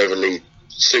deservedly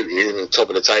suited, and top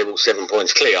of the table, 7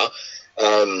 points clear.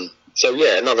 So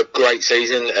yeah, another great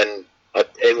season, and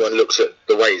everyone looks at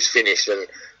the way it's finished, and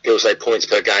people say points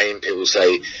per game, people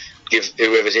say give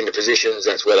whoever's in the positions,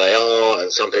 that's where they are,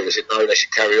 and some people said no, they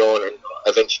should carry on, and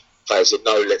eventually players said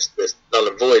no, let's null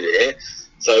and void it.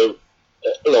 So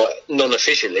like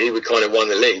non-officially, we kind of won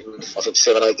the league. I think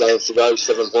 7-8 games to go,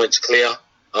 7 points clear,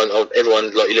 and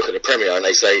everyone, like, you look at the Premier and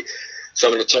they say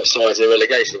some of the top sides in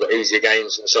relegation have got easier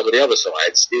games than some of the other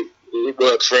sides. It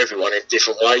works for everyone in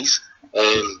different ways,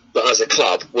 but as a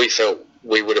club, we felt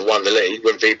we would have won the league,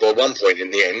 went beat by 1 point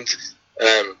in the end.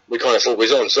 We kind of thought we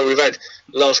was on. So we've had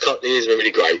the last couple of years been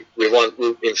really great. We've won,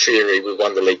 in theory, we've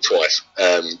won the league twice,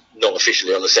 not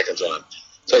officially on the second time.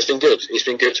 So it's been good. It's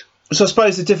been good. So I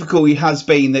suppose the difficulty has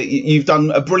been that you've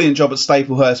done a brilliant job at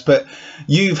Staplehurst, but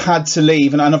you've had to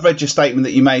leave, and I've read your statement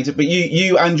that you made, but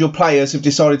you and your players have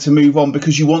decided to move on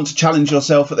because you want to challenge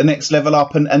yourself at the next level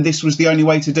up, and this was the only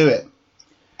way to do it.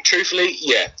 Truthfully,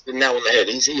 yeah, now on the head.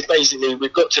 It's basically,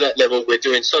 we've got to that level. We're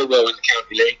doing so well in the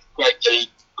county league,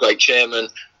 great chairman.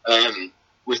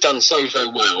 We've done so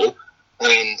well,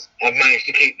 and I've managed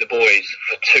to keep the boys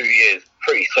for 2 years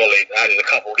pretty solid. Added a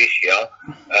couple this year,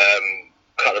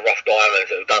 couple of rough diamonds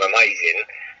that have done amazing.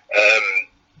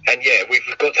 And yeah, we've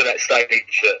got to that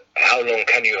stage that how long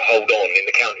can you hold on in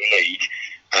the county league?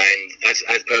 And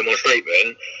as per my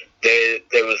statement,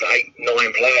 there was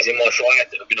 8-9 players in my side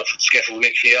that have been offered SCEFL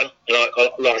next year. And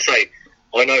like I say,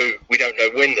 I know we don't know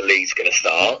when the league's going to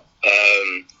start,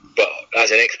 but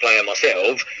as an ex-player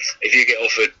myself, if you get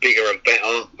offered bigger and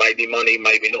better, maybe money,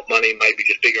 maybe not money, maybe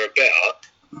just bigger and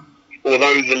better,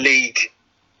 although the league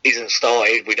isn't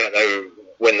started, we don't know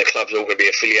when the clubs are all going to be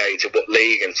affiliated to what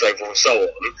league and so forth and so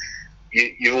on,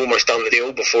 you've almost done the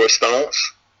deal before it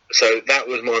starts. So that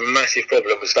was my massive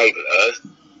problem with Staplehurst.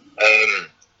 I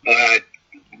had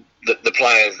the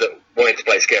players that wanted to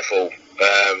play Skeffel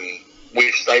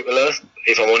with Staplehurst,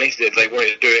 if I'm honest. If they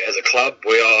wanted to do it as a club,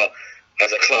 we're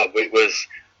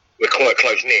quite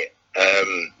close knit.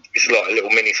 It's like a little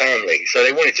mini family. So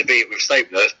they wanted to be with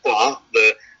Staplehurst, but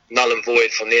the null and void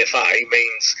from the FA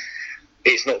means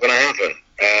it's not going to happen.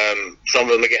 Some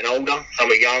of them are getting older,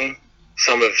 some are young,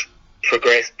 some have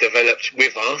progressed, developed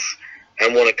with us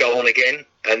and want to go on again.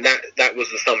 And that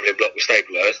was the stumbling block with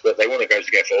Staplehurst, that they want to go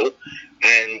to Skeffel.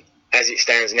 And as it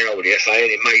stands now with the FA,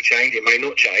 and it may change, it may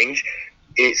not change,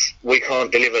 we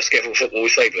can't deliver Skeffel football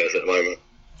with Staplehurst at the moment.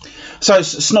 So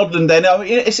Snodland then,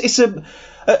 it's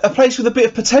a place with a bit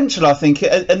of potential, I think,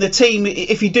 and the team,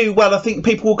 if you do well, I think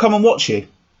people will come and watch you.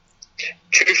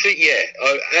 Truthfully, yeah.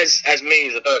 As me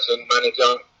as a person,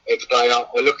 manager, ex-player,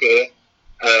 I look at it.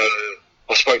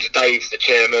 I spoke to Dave, the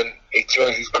chairman. He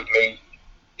spoke to me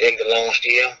end of last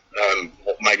year,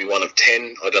 maybe one of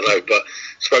 10, I don't know, but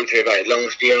spoke to me about it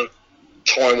last year.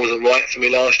 Time wasn't right for me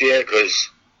last year because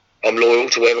I'm loyal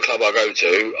to whatever club I go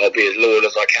to. I'll be as loyal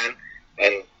as I can,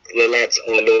 and the lads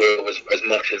are loyal as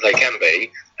much as they can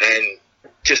be. And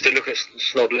just to look at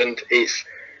Snodland, it's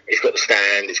got the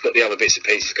stand, it's got the other bits and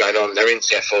pieces going on. They're in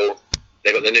Sheffield,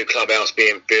 they've got the new clubhouse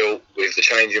being built with the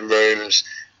changing rooms.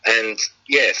 And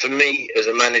yeah, for me as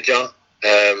a manager,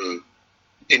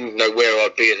 didn't know where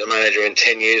I'd be as a manager in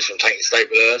 10 years from taking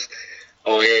Staplehurst.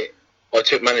 I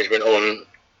took management on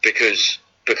because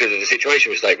of the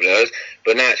situation with Staplehurst,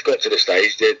 but now it's got to the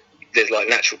stage that there's like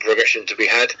natural progression to be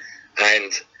had.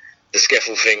 And the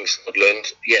Skeffel thing,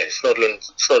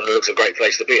 Snodland looks a great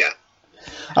place to be at.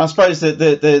 I suppose that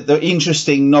the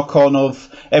interesting knock-on of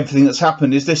everything that's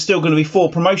happened is there's still going to be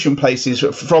 4 promotion places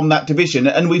from that division,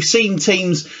 and we've seen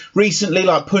teams recently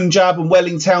like Punjab and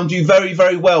Welling Town do very,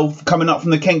 very well coming up from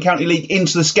the Kent County League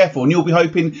into the Skeffel, and you'll be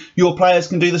hoping your players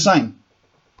can do the same.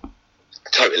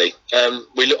 Totally.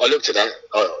 I looked at that.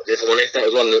 If I'm honest, that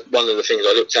was one of the things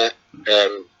I looked at.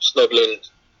 Snodland,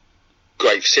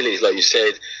 great facilities, like you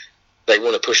said. They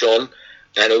want to push on.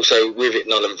 And also, with it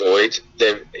null and void,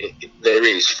 there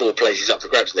is 4 places up for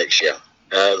grabs next year.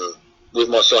 With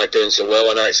my side doing so well,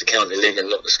 I know it's the County League and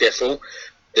not the Skeffel.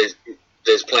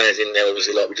 There's players in there,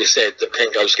 obviously, like we just said, that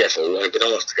can go Skeffel and have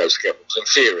been asked to go Skeffel. So in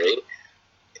theory,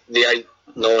 the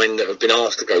 8-9 that have been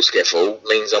asked to go Skeffel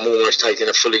means I'm almost taking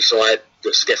a fully side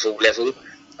at Skeffel level.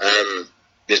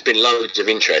 There's been loads of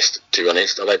interest, to be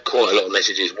honest. I've had quite a lot of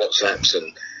messages, WhatsApps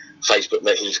and Facebook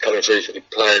messages coming through from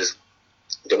players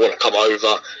that want to come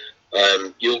over.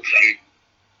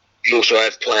 You also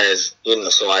have players in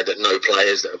the side that know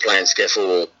players that are playing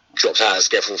Skeffel or dropped out of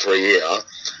Skeffel for a year,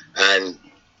 and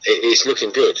it's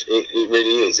looking good. It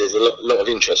really is. There's a lot of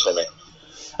interest from it.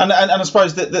 And I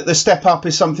suppose that the step up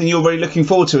is something you're really looking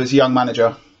forward to as a young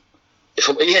manager.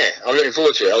 Yeah, I'm looking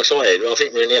forward to it. I'm excited. I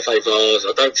think we're in the FA Vars.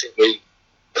 I don't think we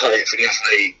cut it for the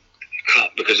FA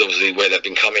Cup because obviously where they've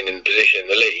been coming in position in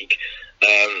the league.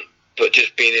 But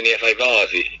just being in the FA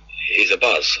Vars is a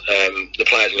buzz. The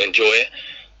players will enjoy it.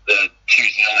 The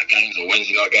Tuesday night games or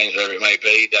Wednesday night games, wherever it may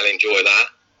be, they'll enjoy that.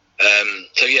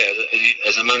 So yeah,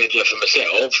 as a manager for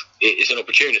myself, it's an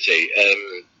opportunity.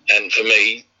 And for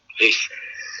me,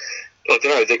 I don't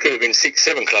know, there could have been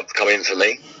 6-7 clubs come in for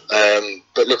me.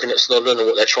 But looking at Snodland and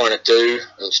what they're trying to do,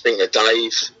 and speaking to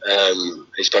Dave,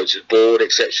 he spoke to the board,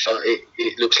 etc.,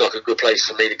 it looks like a good place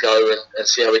for me to go and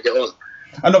see how we get on.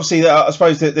 And obviously, I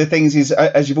suppose the things is,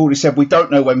 as you've already said, we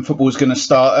don't know when football's going to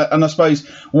start. And I suppose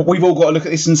we've all got to look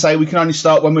at this and say we can only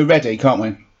start when we're ready, can't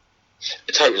we?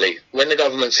 Totally. When the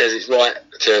government says it's right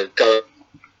to go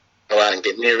out and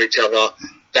get near each other,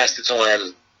 that's the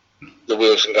time the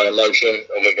wheels can go in motion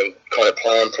and we can kind of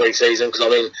plan pre-season. Because, I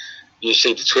mean, you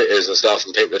see the Twitters and stuff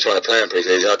and people are trying to plan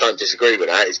pre-season. I don't disagree with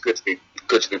that. It's good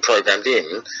to be programmed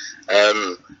in.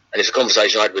 And it's a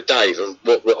conversation I had with Dave, and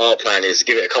what our plan is to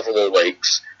give it a couple more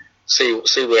weeks, see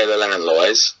where the land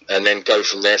lies, and then go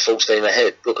from there full steam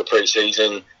ahead. Book a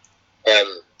pre-season.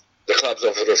 The club's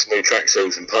offered us new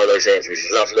tracksuits and polo shirts, which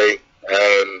is lovely,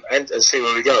 and see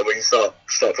where we go. We can start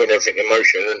putting everything in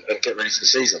motion and get ready for the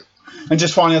season. And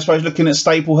just finally, I suppose, looking at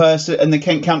Staplehurst and the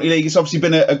Kent County League, it's obviously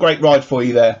been a great ride for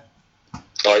you there.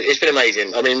 It's been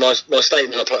amazing. I mean, my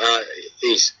statement I put out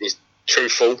is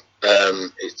truthful.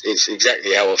 It's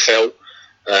exactly how I felt.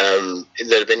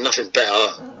 There'd have been nothing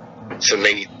better for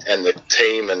me and the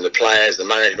team and the players, the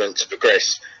management, to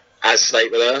progress as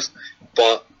Staplehurst,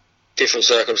 but different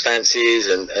circumstances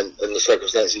and the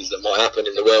circumstances that might happen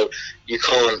in the world, you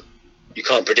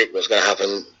can't predict what's going to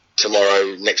happen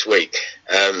tomorrow, next week.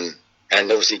 And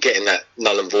obviously getting that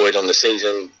null and void on the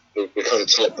season, we couldn't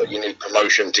top, but you need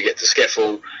promotion to get to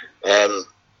Skeffel.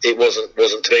 It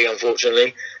wasn't to be,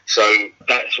 unfortunately. So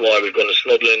that's why we've gone to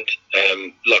Snodland.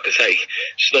 Like I say,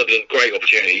 Snodland, great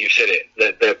opportunity. You've said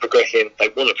it. They're progressing. They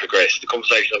want to progress. The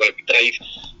conversation I've had with Dave,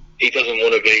 he doesn't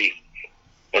want to be,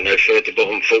 third to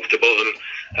bottom, fourth to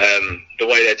bottom. The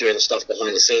way they're doing the stuff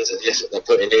behind the scenes and the effort they're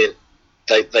putting in,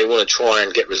 they want to try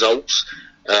and get results.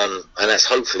 And that's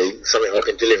hopefully something I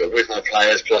can deliver with my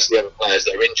players, plus the other players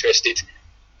that are interested.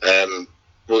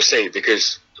 We'll see,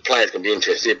 because the players can be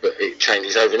interested, but it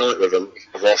changes overnight with them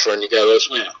of offer, and you go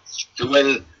elsewhere. So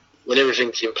when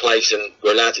everything's in place and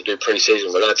we're allowed to do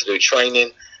pre-season, we're allowed to do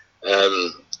training,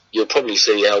 you'll probably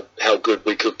see how good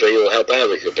we could be or how bad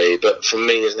we could be. But for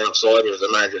me as an outsider, as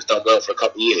a manager that's done well for a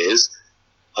couple of years,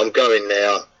 I'm going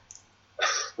there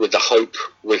with the hope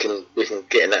we can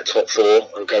get in that top four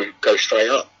and go straight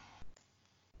up.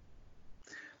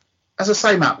 As I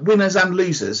say, Matt, winners and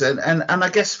losers, and I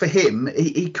guess for him,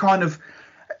 he kind of.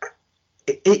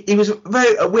 He was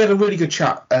we had a really good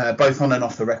chat, both on and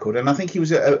off the record, and I think he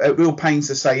was at real pains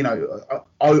to say,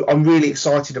 I'm really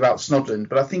excited about Snodland,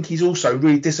 but I think he's also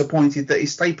really disappointed that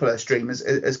his Staplehurst dream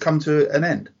has come to an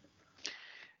end.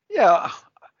 Yeah,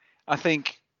 I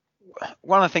think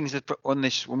one of the things that on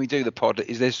this, when we do the pod,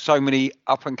 is there's so many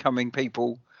up and coming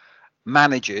people,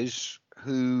 managers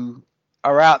who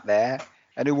are out there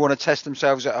and who want to test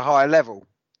themselves at a higher level.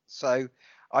 So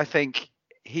I think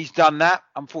he's done that.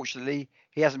 Unfortunately,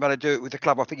 he hasn't been able to do it with the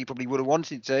club I think he probably would have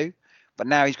wanted to, but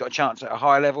now he's got a chance at a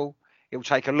higher level. He'll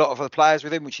take a lot of the players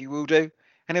with him, which he will do,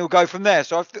 and he'll go from there.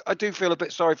 So I do feel a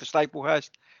bit sorry for Staplehurst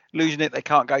losing it. They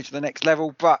can't go to the next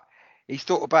level, but he's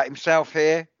thought about himself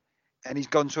here, and he's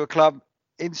gone to a club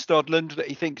in Snodland that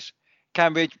he thinks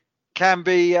can do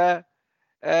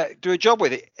a job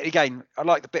with it. Again, I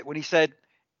like the bit when he said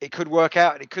it could work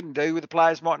out and it couldn't do, with the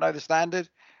players might know the standard,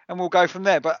 and we'll go from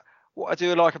there. But what I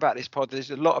do like about this pod,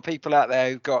 there's a lot of people out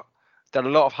there who've done a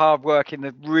lot of hard work in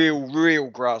the real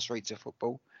grassroots of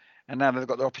football, and now they've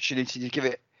got the opportunity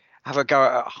to have a go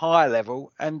at a higher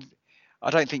level. And I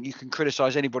don't think you can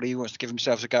criticise anybody who wants to give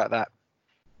themselves a go at that.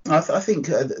 I think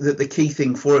that the key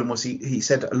thing for him was he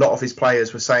said a lot of his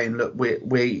players were saying, look,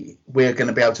 we're going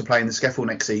to be able to play in the Skeffel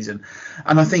next season,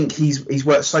 and I think he's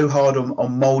worked so hard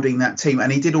on moulding that team.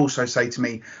 And he did also say to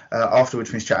me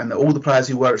afterwards from his chat, and that all the players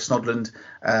who were at Snodland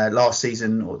last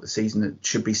season, or the season that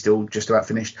should be still just about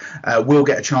finished, will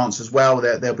get a chance as well.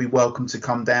 They'll be welcome to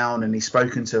come down, and he's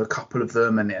spoken to a couple of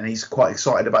them, and he's quite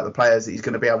excited about the players that he's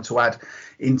going to be able to add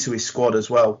into his squad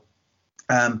as well.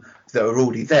 That are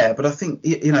already there. But I think,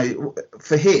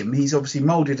 for him, he's obviously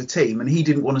moulded a team, and he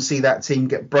didn't want to see that team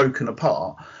get broken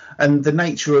apart. And the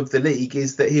nature of the league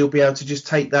is that he'll be able to just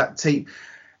take that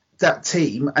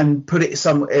team and put it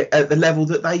at the level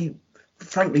that they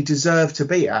frankly deserve to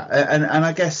be at. And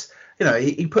I guess,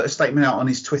 he put a statement out on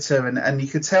his Twitter, and you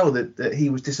could tell that he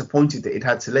was disappointed that he'd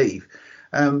had to leave.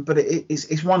 But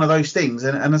it's one of those things.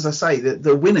 And as I say,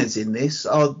 the winners in this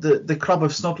are the club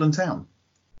of Snodland Town.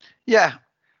 Yeah.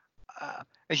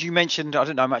 As you mentioned, I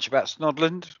don't know much about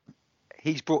Snodland.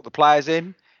 He's brought the players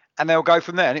in, and they'll go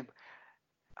from there. And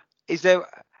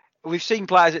we've seen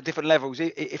players at different levels.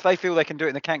 If they feel they can do it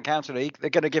in the Kent County League, they're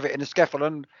going to give it in the Skeffel,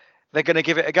 and they're going to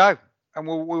give it a go. And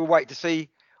we'll wait to see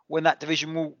when that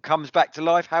division comes back to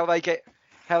life, how they get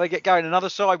going. Another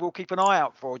side we'll keep an eye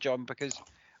out for, John, because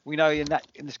we know in the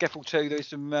Skeffel 2 there's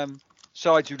some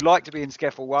sides who'd like to be in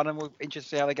Skeffel 1, and we're interested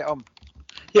to see how they get on.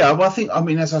 Yeah, well,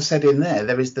 as I said in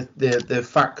there is the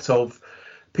fact of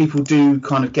people do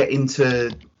kind of get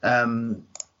into.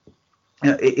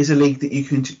 It is a league that you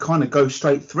can kind of go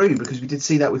straight through, because we did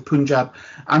see that with Punjab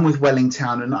and with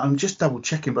Wellington, and I'm just double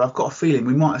checking, but I've got a feeling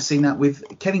we might have seen that with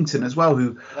Kennington as well,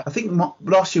 who I think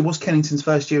last year was Kennington's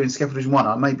first year in Skeffel Division 1.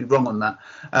 I may be wrong on that,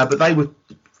 but they were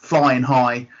flying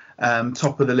high.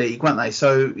 Top of the league, weren't they?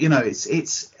 So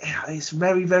it's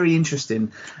very, very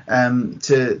interesting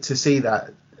to see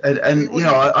that, and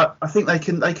I think they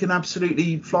can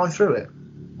absolutely fly through it.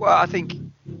 Well, I think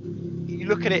you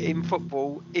look at it in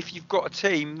football. If you've got a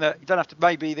team that, you don't have to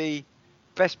maybe the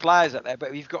best players out there, but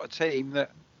if you've got a team that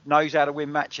knows how to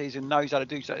win matches and knows how to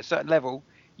do so at a certain level,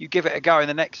 you give it a go in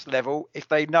the next level. If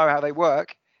they know how they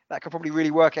work, that could probably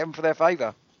really work out for their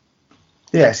favour.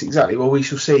 Yes, exactly. Well, we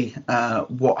shall see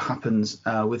what happens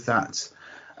with that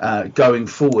going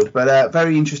forward. But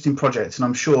very interesting project, and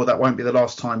I'm sure that won't be the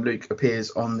last time Luke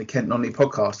appears on the Kent Non-League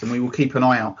podcast, and we will keep an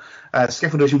eye out.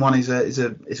 Scaffold Division 1 is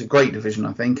a great division,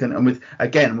 I think, and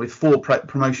with 4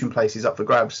 promotion places up for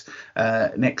grabs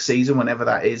next season, whenever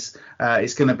that is,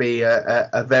 it's going to be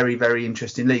a very, very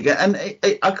interesting league. And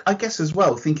I guess as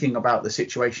well, thinking about the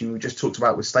situation we just talked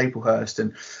about with Staplehurst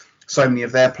and so many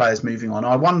of their players moving on,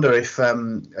 I wonder if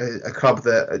a club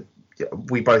that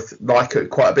we both like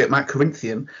quite a bit, Matt,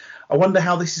 Corinthian, I wonder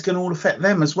how this is going to all affect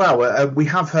them as well. We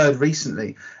have heard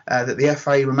recently that the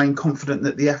FA remain confident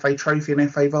that the FA Trophy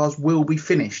and FA Vase will be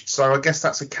finished. So I guess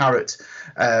that's a carrot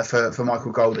for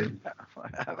Michael Golding.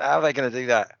 How are they going to do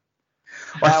that?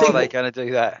 How are they going to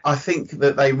do that? I think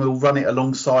that they will run it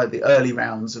alongside the early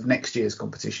rounds of next year's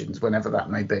competitions, whenever that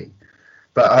may be.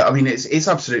 But I mean, it's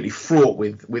absolutely fraught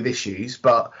with issues.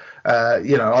 But think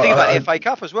about the FA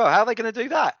Cup as well. How are they going to do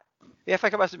that? The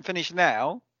FA Cup hasn't finished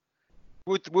now.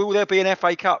 Will there be an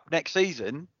FA Cup next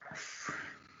season?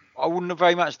 I wouldn't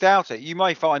very much doubt it. You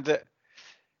may find that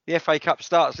the FA Cup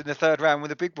starts in the third round when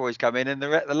the big boys come in, and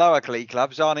the lower league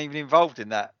clubs aren't even involved in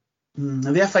that. And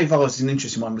the FA Vase is an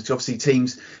interesting one, because obviously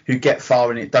teams who get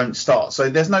far in it don't start. So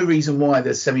there's no reason why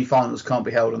the semi-finals can't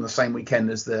be held on the same weekend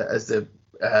as the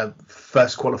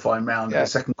first qualifying round, the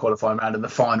second qualifying round, and the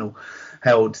final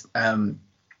held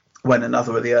when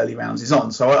another of the early rounds is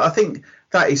on. So I think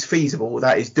that is feasible,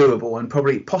 that is doable,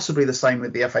 and possibly the same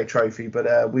with the FA Trophy.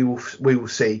 But we will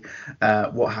see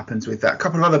what happens with that. A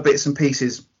couple of other bits and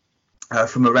pieces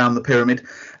from around the pyramid.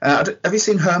 Have you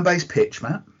seen Herne Bay's pitch,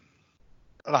 Matt?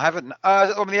 I haven't.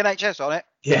 On the NHS on it?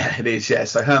 Yeah, it is. Yeah.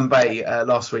 So Herne Bay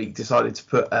last week decided to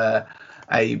put a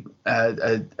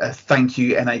thank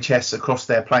you NHS across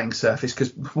their playing surface,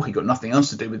 because we've got nothing else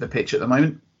to do with the pitch at the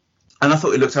moment, and I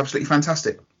thought it looked absolutely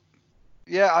fantastic.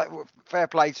 Yeah, fair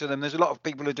play to them. There's a lot of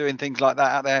people who are doing things like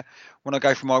that out there. When I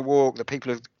go for my walk, the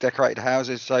people have decorated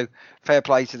houses, so fair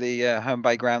play to the Herne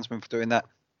Bay groundsman for doing that.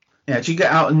 Yeah, do you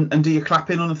get out and do your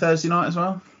clapping on a Thursday night as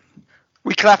well?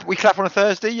 We clap on a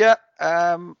Thursday,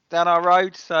 down our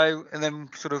road. So, and then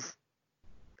sort of,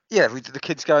 the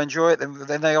kids go enjoy it.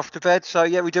 Then they off to bed. So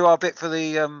we do our bit for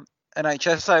the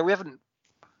NHS. So we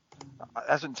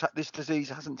this disease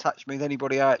hasn't touched me with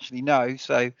anybody I actually know.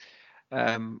 So,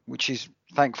 which is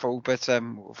thankful. But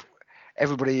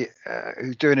everybody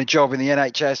who's doing a job in the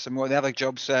NHS and all the other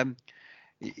jobs,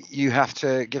 you have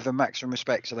to give them maximum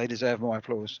respect. So they deserve my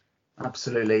applause.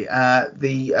 Absolutely.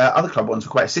 The other club ones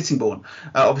were quite Sittingbourne.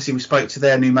 Obviously, we spoke to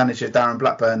their new manager, Darren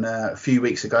Blackburn, a few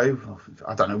weeks ago.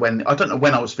 I don't know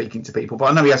when I was speaking to people, but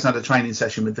I know he hasn't had a training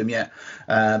session with them yet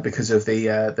because of the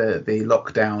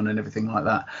lockdown and everything like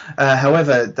that.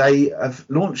 However, they have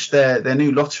launched their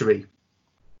new lottery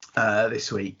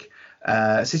this week.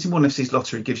 Sittingbourne FC's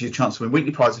lottery gives you a chance to win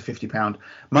weekly prize of £50,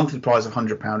 monthly prize of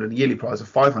 £100, and a yearly prize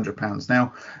of £500.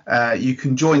 Now, you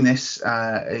can join this.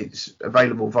 It's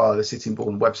available via the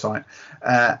Sittingbourne website.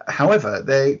 However,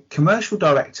 their commercial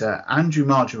director, Andrew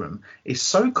Marjoram, is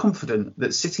so confident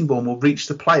that Sittingbourne will reach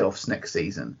the playoffs next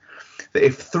season that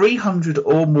if 300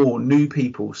 or more new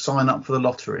people sign up for the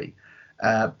lottery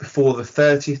before the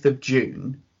 30th of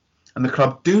June, and the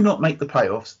club do not make the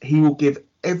playoffs, he will give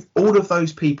all of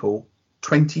those people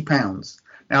 £20.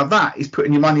 Now that is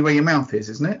putting your money where your mouth is,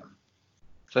 isn't it?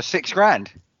 So £6,000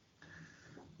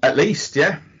 at least,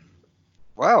 yeah.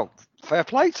 Well, fair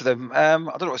play to them. I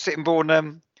don't know what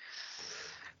Sittingbourne.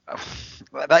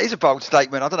 That is a bold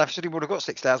statement. I don't know if Sittingbourne have got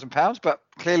 £6,000, but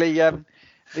clearly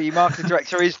the marketing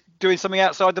director is doing something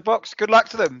outside the box. Good luck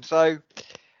to them. So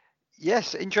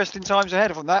yes, interesting times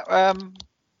ahead from that.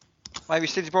 Maybe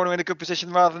Sittingbourne are in a good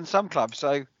position rather than some clubs.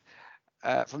 So.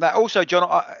 From that, also,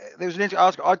 John, there was an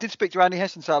article. I did speak to Andy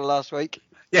Hessenthaler last week.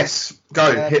 Yes,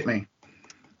 go hit me.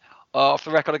 Off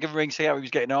the record, I give him a ring, see how he was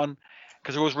getting on,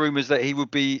 because there was rumours that he would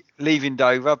be leaving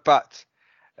Dover, but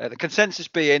the consensus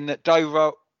being that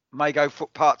Dover may go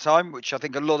part-time, which I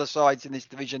think a lot of sides in this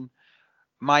division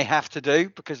may have to do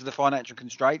because of the financial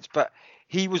constraints. But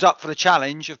he was up for the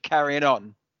challenge of carrying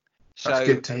on. So, that's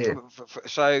good to hear.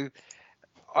 So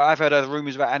I've heard other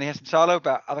rumours about Andy Hessenthaler,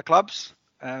 about other clubs.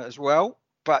 As well,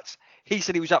 but he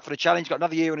said he was up for the challenge, got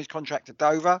another year on his contract at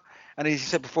Dover, and as he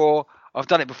said before, I've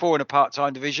done it before in a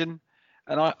part-time division,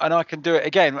 and I can do it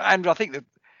again. And I think that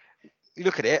you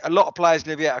look at it, a lot of players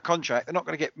going to be out of contract, they're not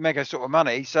going to get mega sort of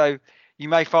money, so you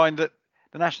may find that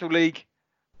the National League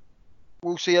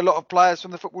will see a lot of players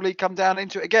from the Football League come down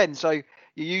into it again. So you're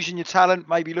using your talent,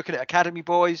 maybe looking at academy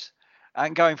boys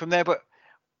and going from there. But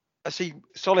I see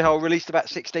Solihull released about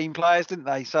 16 players, didn't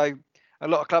they? So a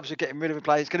lot of clubs are getting rid of a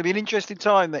player. It's going to be an interesting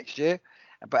time next year.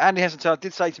 But Andy Hessenthaler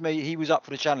did say to me he was up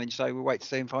for the challenge, so we'll wait to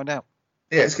see and find out.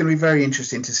 Yeah, it's going to be very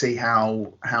interesting to see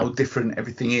how different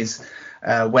everything is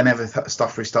whenever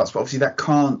stuff restarts. But obviously that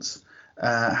can't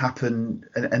happen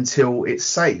until it's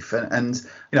safe. And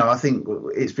I think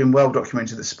it's been well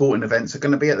documented that sporting events are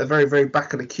going to be at the very, very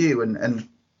back of the queue, and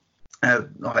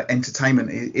entertainment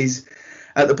is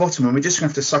at the bottom, and we're just going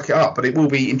to have to suck it up. But it will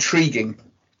be intriguing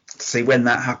to see when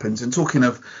that happens. And talking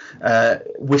of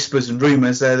whispers and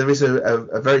rumours, there is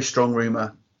a very strong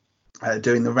rumour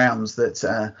doing the rounds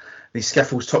that the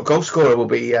Scaffold's top goal scorer will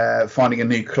be finding a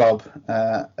new club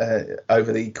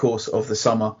over the course of the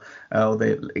summer, or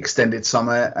the extended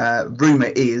summer.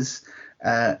 Rumour is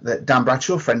that Dan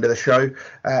Bradshaw, friend of the show,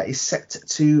 is set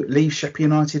to leave Sheffield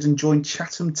United and join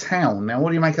Chatham Town. Now,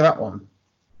 what do you make of that one?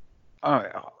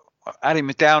 Oh, had him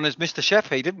down as Mr.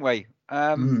 Sheffy, didn't we?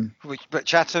 But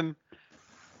Chatham,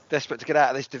 desperate to get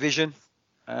out of this division,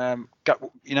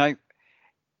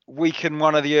 weaken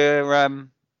one of the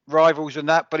rivals and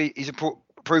that, but he's a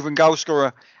proven goal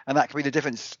scorer, and that could be the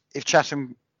difference if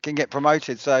Chatham can get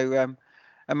promoted. So,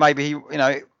 and maybe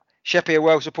Sheffield are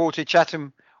well supported,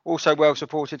 Chatham also well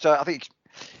supported. So I think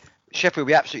Sheffield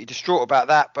will be absolutely distraught about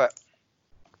that. But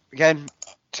again,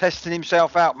 testing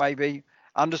himself out maybe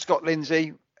under Scott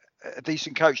Lindsay, a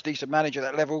decent coach, decent manager at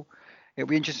that level. It'll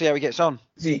be interesting to see how he gets on.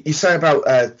 You say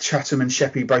about Chatham and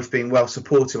Sheppey both being well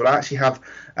supported. Well, I actually have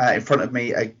in front of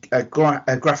me a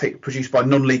graphic produced by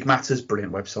Non-League Matters,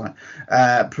 brilliant website,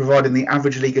 providing the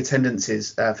average league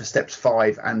attendances for steps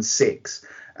 5 and 6.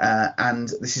 And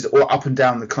this is all up and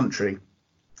down the country.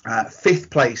 5th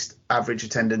placed average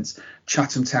attendance,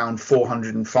 Chatham Town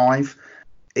 405.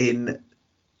 In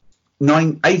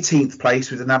 18th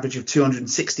place with an average of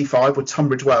 265 were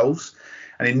Tunbridge Wells.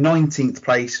 And in 19th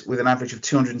place with an average of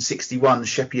 261,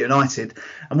 Sheffield United.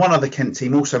 And one other Kent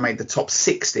team also made the top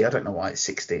 60. I don't know why it's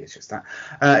 60, it's just that.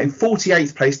 In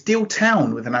 48th place, Deal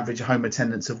Town with an average home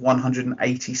attendance of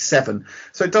 187.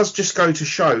 So it does just go to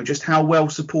show just how well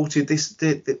supported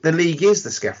the league is, the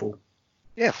Scaffold.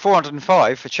 Yeah,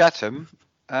 405 for Chatham.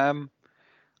 I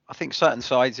think certain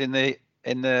sides in the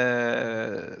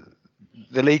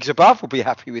leagues above will be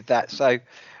happy with that. So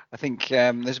I think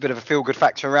there's a bit of a feel-good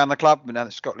factor around the club, and now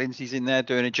that Scott Lindsay's in there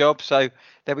doing a job, so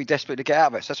they'll be desperate to get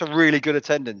out of it. So that's a really good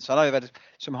attendance. I know they've had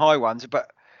some high ones,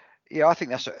 but yeah, I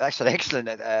think that's an excellent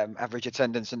average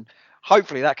attendance, and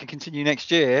hopefully that can continue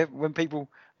next year when people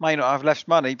may not have less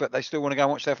money, but they still want to go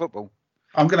and watch their football.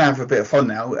 I'm going to have a bit of fun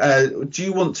now. Do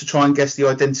you want to try and guess the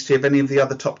identity of any of the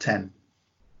other top 10?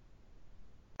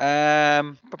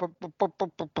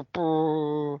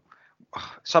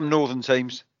 Some northern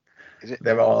teams.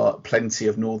 There are plenty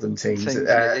of northern teams.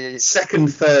 Yeah. 2nd,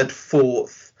 3rd,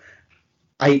 4th,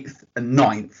 8th and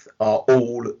 9th are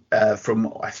all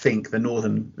from, I think, the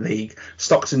Northern League.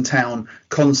 Stockton Town,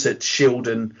 Consett,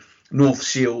 Shildon, North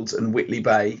Shields and Whitley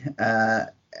Bay.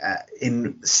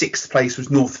 In 6th place was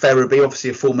North Ferriby,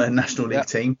 obviously a former National League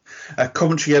team.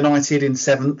 Coventry United in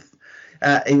 7th.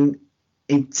 In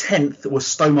 10th was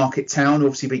Stowmarket Town, who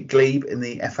obviously beat Glebe in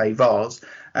the FA Vars.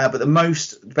 But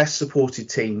the best supported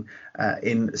team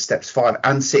in steps 5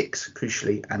 and 6,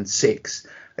 crucially, and 6,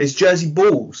 is Jersey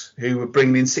Bulls, who were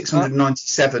bringing in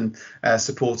 697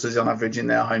 supporters on average in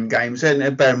their home games.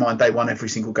 And bear in mind, they won every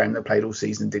single game they played all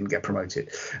season and didn't get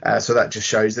promoted. So that just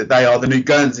shows that they are the new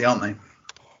Guernsey, aren't they?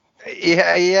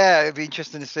 Yeah. It'd be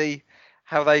interesting to see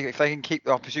if they can keep.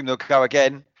 I presume they'll go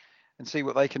again and see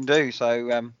what they can do.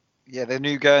 So the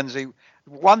new Guernsey.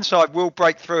 One side will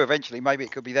break through eventually. Maybe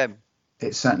it could be them.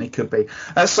 It certainly could be.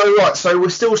 So we're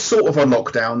still sort of on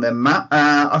lockdown then, Matt.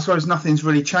 I suppose nothing's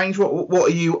really changed.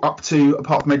 What are you up to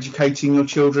apart from educating your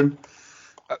children?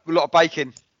 A lot of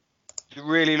baking.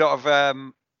 Really a lot of.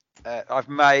 I've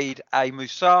made a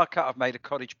moussaka. I've made a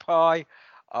cottage pie.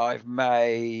 I've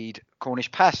made Cornish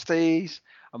pasties.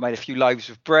 I made a few loaves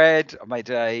of bread. I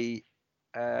made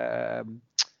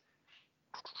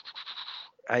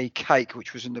a cake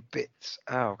which was in the bits.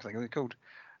 Oh, I think what it's called.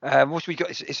 What we got?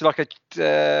 It's like I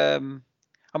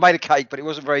made a cake, but it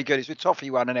wasn't very good. It's with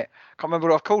toffee one in it. Can't remember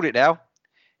what I've called it now.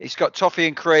 It's got toffee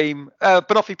and cream.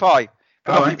 Banoffee pie.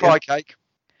 Pie cake.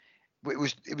 It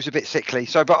was a bit sickly.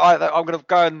 So, but I'm going to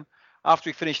go and after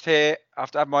we finished here,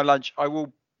 after I have my lunch, I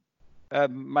will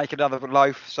make another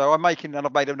loaf. So I'm making, and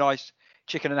I've made a nice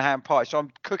chicken and ham pie. So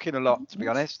I'm cooking a lot, to be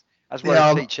honest, as well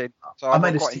as teaching. So I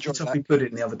made a sticky toffee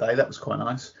pudding the other day. That was quite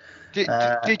nice. Did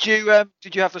you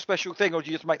have the special thing, or did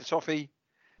you just make the toffee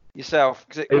yourself?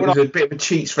 It was a bit of a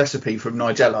cheats recipe from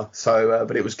Nigella, so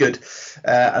but it was good.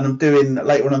 And I'm doing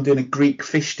later on. I'm doing a Greek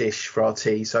fish dish for our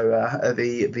tea. So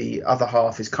the other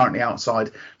half is currently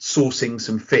outside sourcing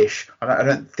some fish. I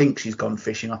don't think she's gone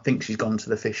fishing. I think she's gone to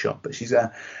the fish shop, but she's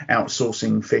out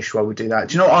sourcing fish while we do that.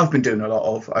 Do you know what I've been doing a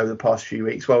lot of over the past few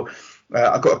weeks? Well,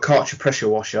 I've got a Karcher pressure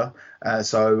washer,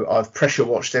 so I've pressure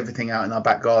washed everything out in our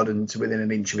back garden to within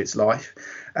an inch of its life.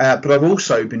 But I've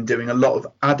also been doing a lot of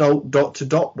adult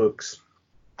dot-to-dot books.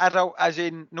 Adult as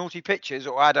in naughty pictures,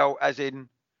 or adult as in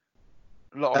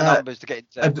a lot of numbers to get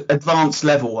into? Advanced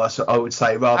level, I would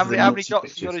say, rather than how many dots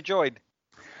pictures. you got to join?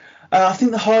 I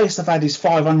think the highest I've had is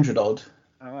 500 odd.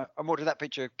 And what did that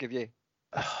picture give you?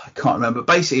 I can't remember.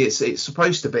 Basically, it's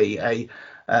supposed to be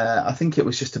I think it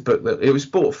was just a book that it was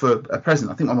bought for a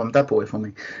present. I think my mum and dad bought it for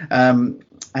me. And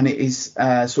it is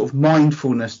sort of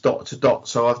mindfulness dot to dot.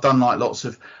 So I've done like lots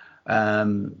of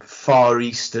Far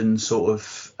Eastern sort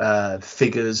of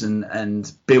figures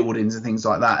and buildings and things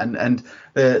like that. And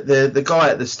the guy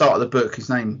at the start of the book, his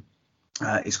name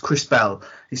is Chris Bell.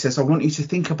 He says, I want you to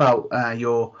think about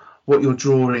what you're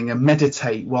drawing and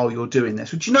meditate while you're doing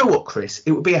this. But you know what, Chris?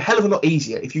 It would be a hell of a lot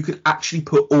easier if you could actually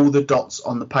put all the dots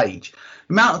on the page.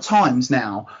 The amount of times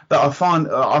now that I find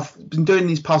I've been doing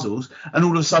these puzzles and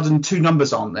all of a sudden 2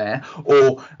 numbers aren't there,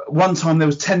 or one time there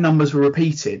was 10 numbers were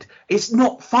repeated. It's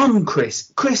not fun,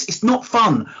 Chris. Chris, it's not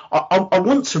fun. I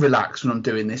want to relax when I'm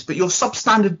doing this, but your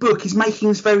substandard book is making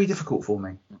this very difficult for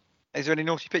me. Is there any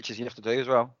naughty pictures you have to do as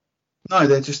well? No,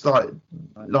 they're just like.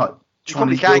 You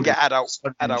probably can get adult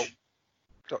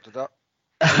dot to dot.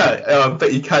 I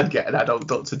bet you can get an adult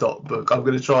dot to dot book. I'm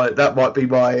going to try it. That might be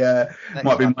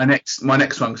my next one,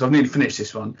 because I've nearly finished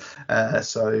this one.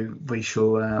 So we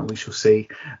shall see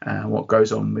what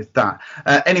goes on with that.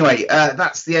 Anyway,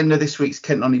 that's the end of this week's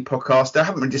Kent Nonny podcast. I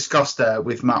haven't really discussed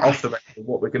with Matt off the record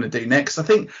what we're going to do next. I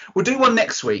think we'll do one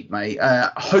next week, mate.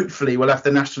 Hopefully we'll have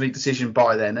the National League decision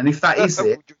by then. And if that is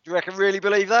it, do you reckon really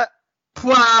believe that?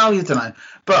 Well, you don't know.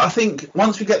 But I think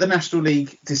once we get the National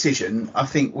League decision, I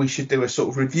think we should do a sort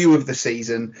of review of the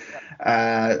season.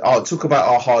 I'll talk about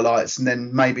our highlights and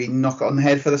then maybe knock it on the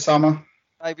head for the summer.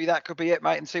 Maybe that could be it,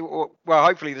 mate, and see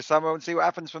hopefully the summer, and see what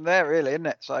happens from there, really, isn't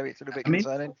it? So it's a bit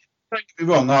concerning. Don't get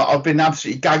me wrong, I've been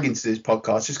absolutely gagging to this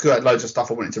podcast just because I had loads of stuff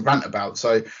I wanted to rant about.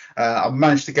 So I've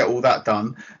managed to get all that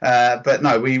done. But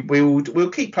no, we'll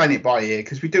keep playing it by ear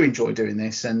because we do enjoy doing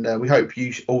this, and we hope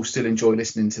you all still enjoy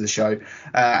listening to the show.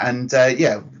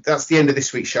 Yeah, that's the end of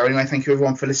this week's show. Anyway, thank you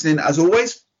everyone for listening. As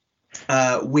always,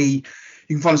 you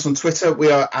can find us on Twitter.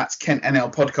 We are at Kent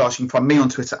NL Podcast. You can find me on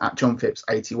Twitter at John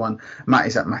Phipps81. Matt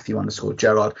is at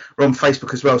Matthew_Gerard. We're on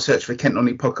Facebook as well. Search for Kent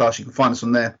Nonny Podcast. You can find us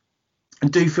on there.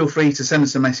 And do feel free to send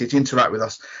us a message, interact with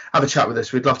us, have a chat with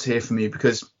us. We'd love to hear from you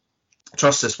because,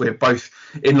 trust us, we're both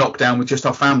in lockdown with just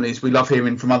our families. We love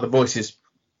hearing from other voices.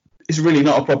 It's really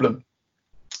not a problem.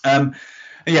 And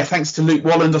yeah, thanks to Luke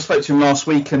Walland. I spoke to him last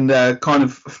week and kind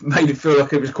of made it feel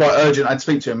like it was quite urgent I'd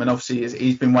speak to him. And obviously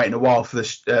he's been waiting a while for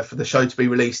the show to be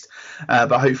released.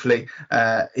 But hopefully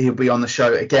he'll be on the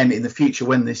show again in the future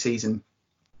when this season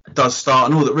does start.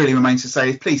 And all that really remains to say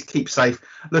is please keep safe,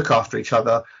 look after each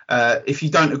other. If you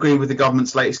don't agree with the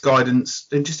government's latest guidance,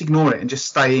 then just ignore it and just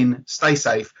stay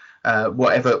safe.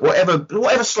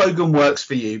 Whatever slogan works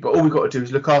for you. But all we've got to do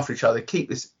is look after each other, keep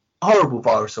this horrible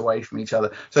virus away from each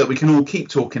other so that we can all keep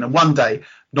talking. And one day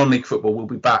non-league football will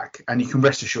be back, and you can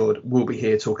rest assured we'll be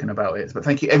here talking about it. But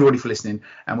thank you everybody for listening,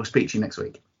 and we'll speak to you next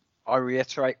week. I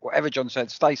reiterate whatever John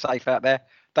said, stay safe out there.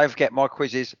 Don't forget my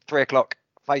quizzes, 3 o'clock,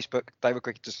 Facebook, David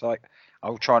Cricketer's site. I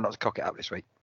will try not to cock it up this week.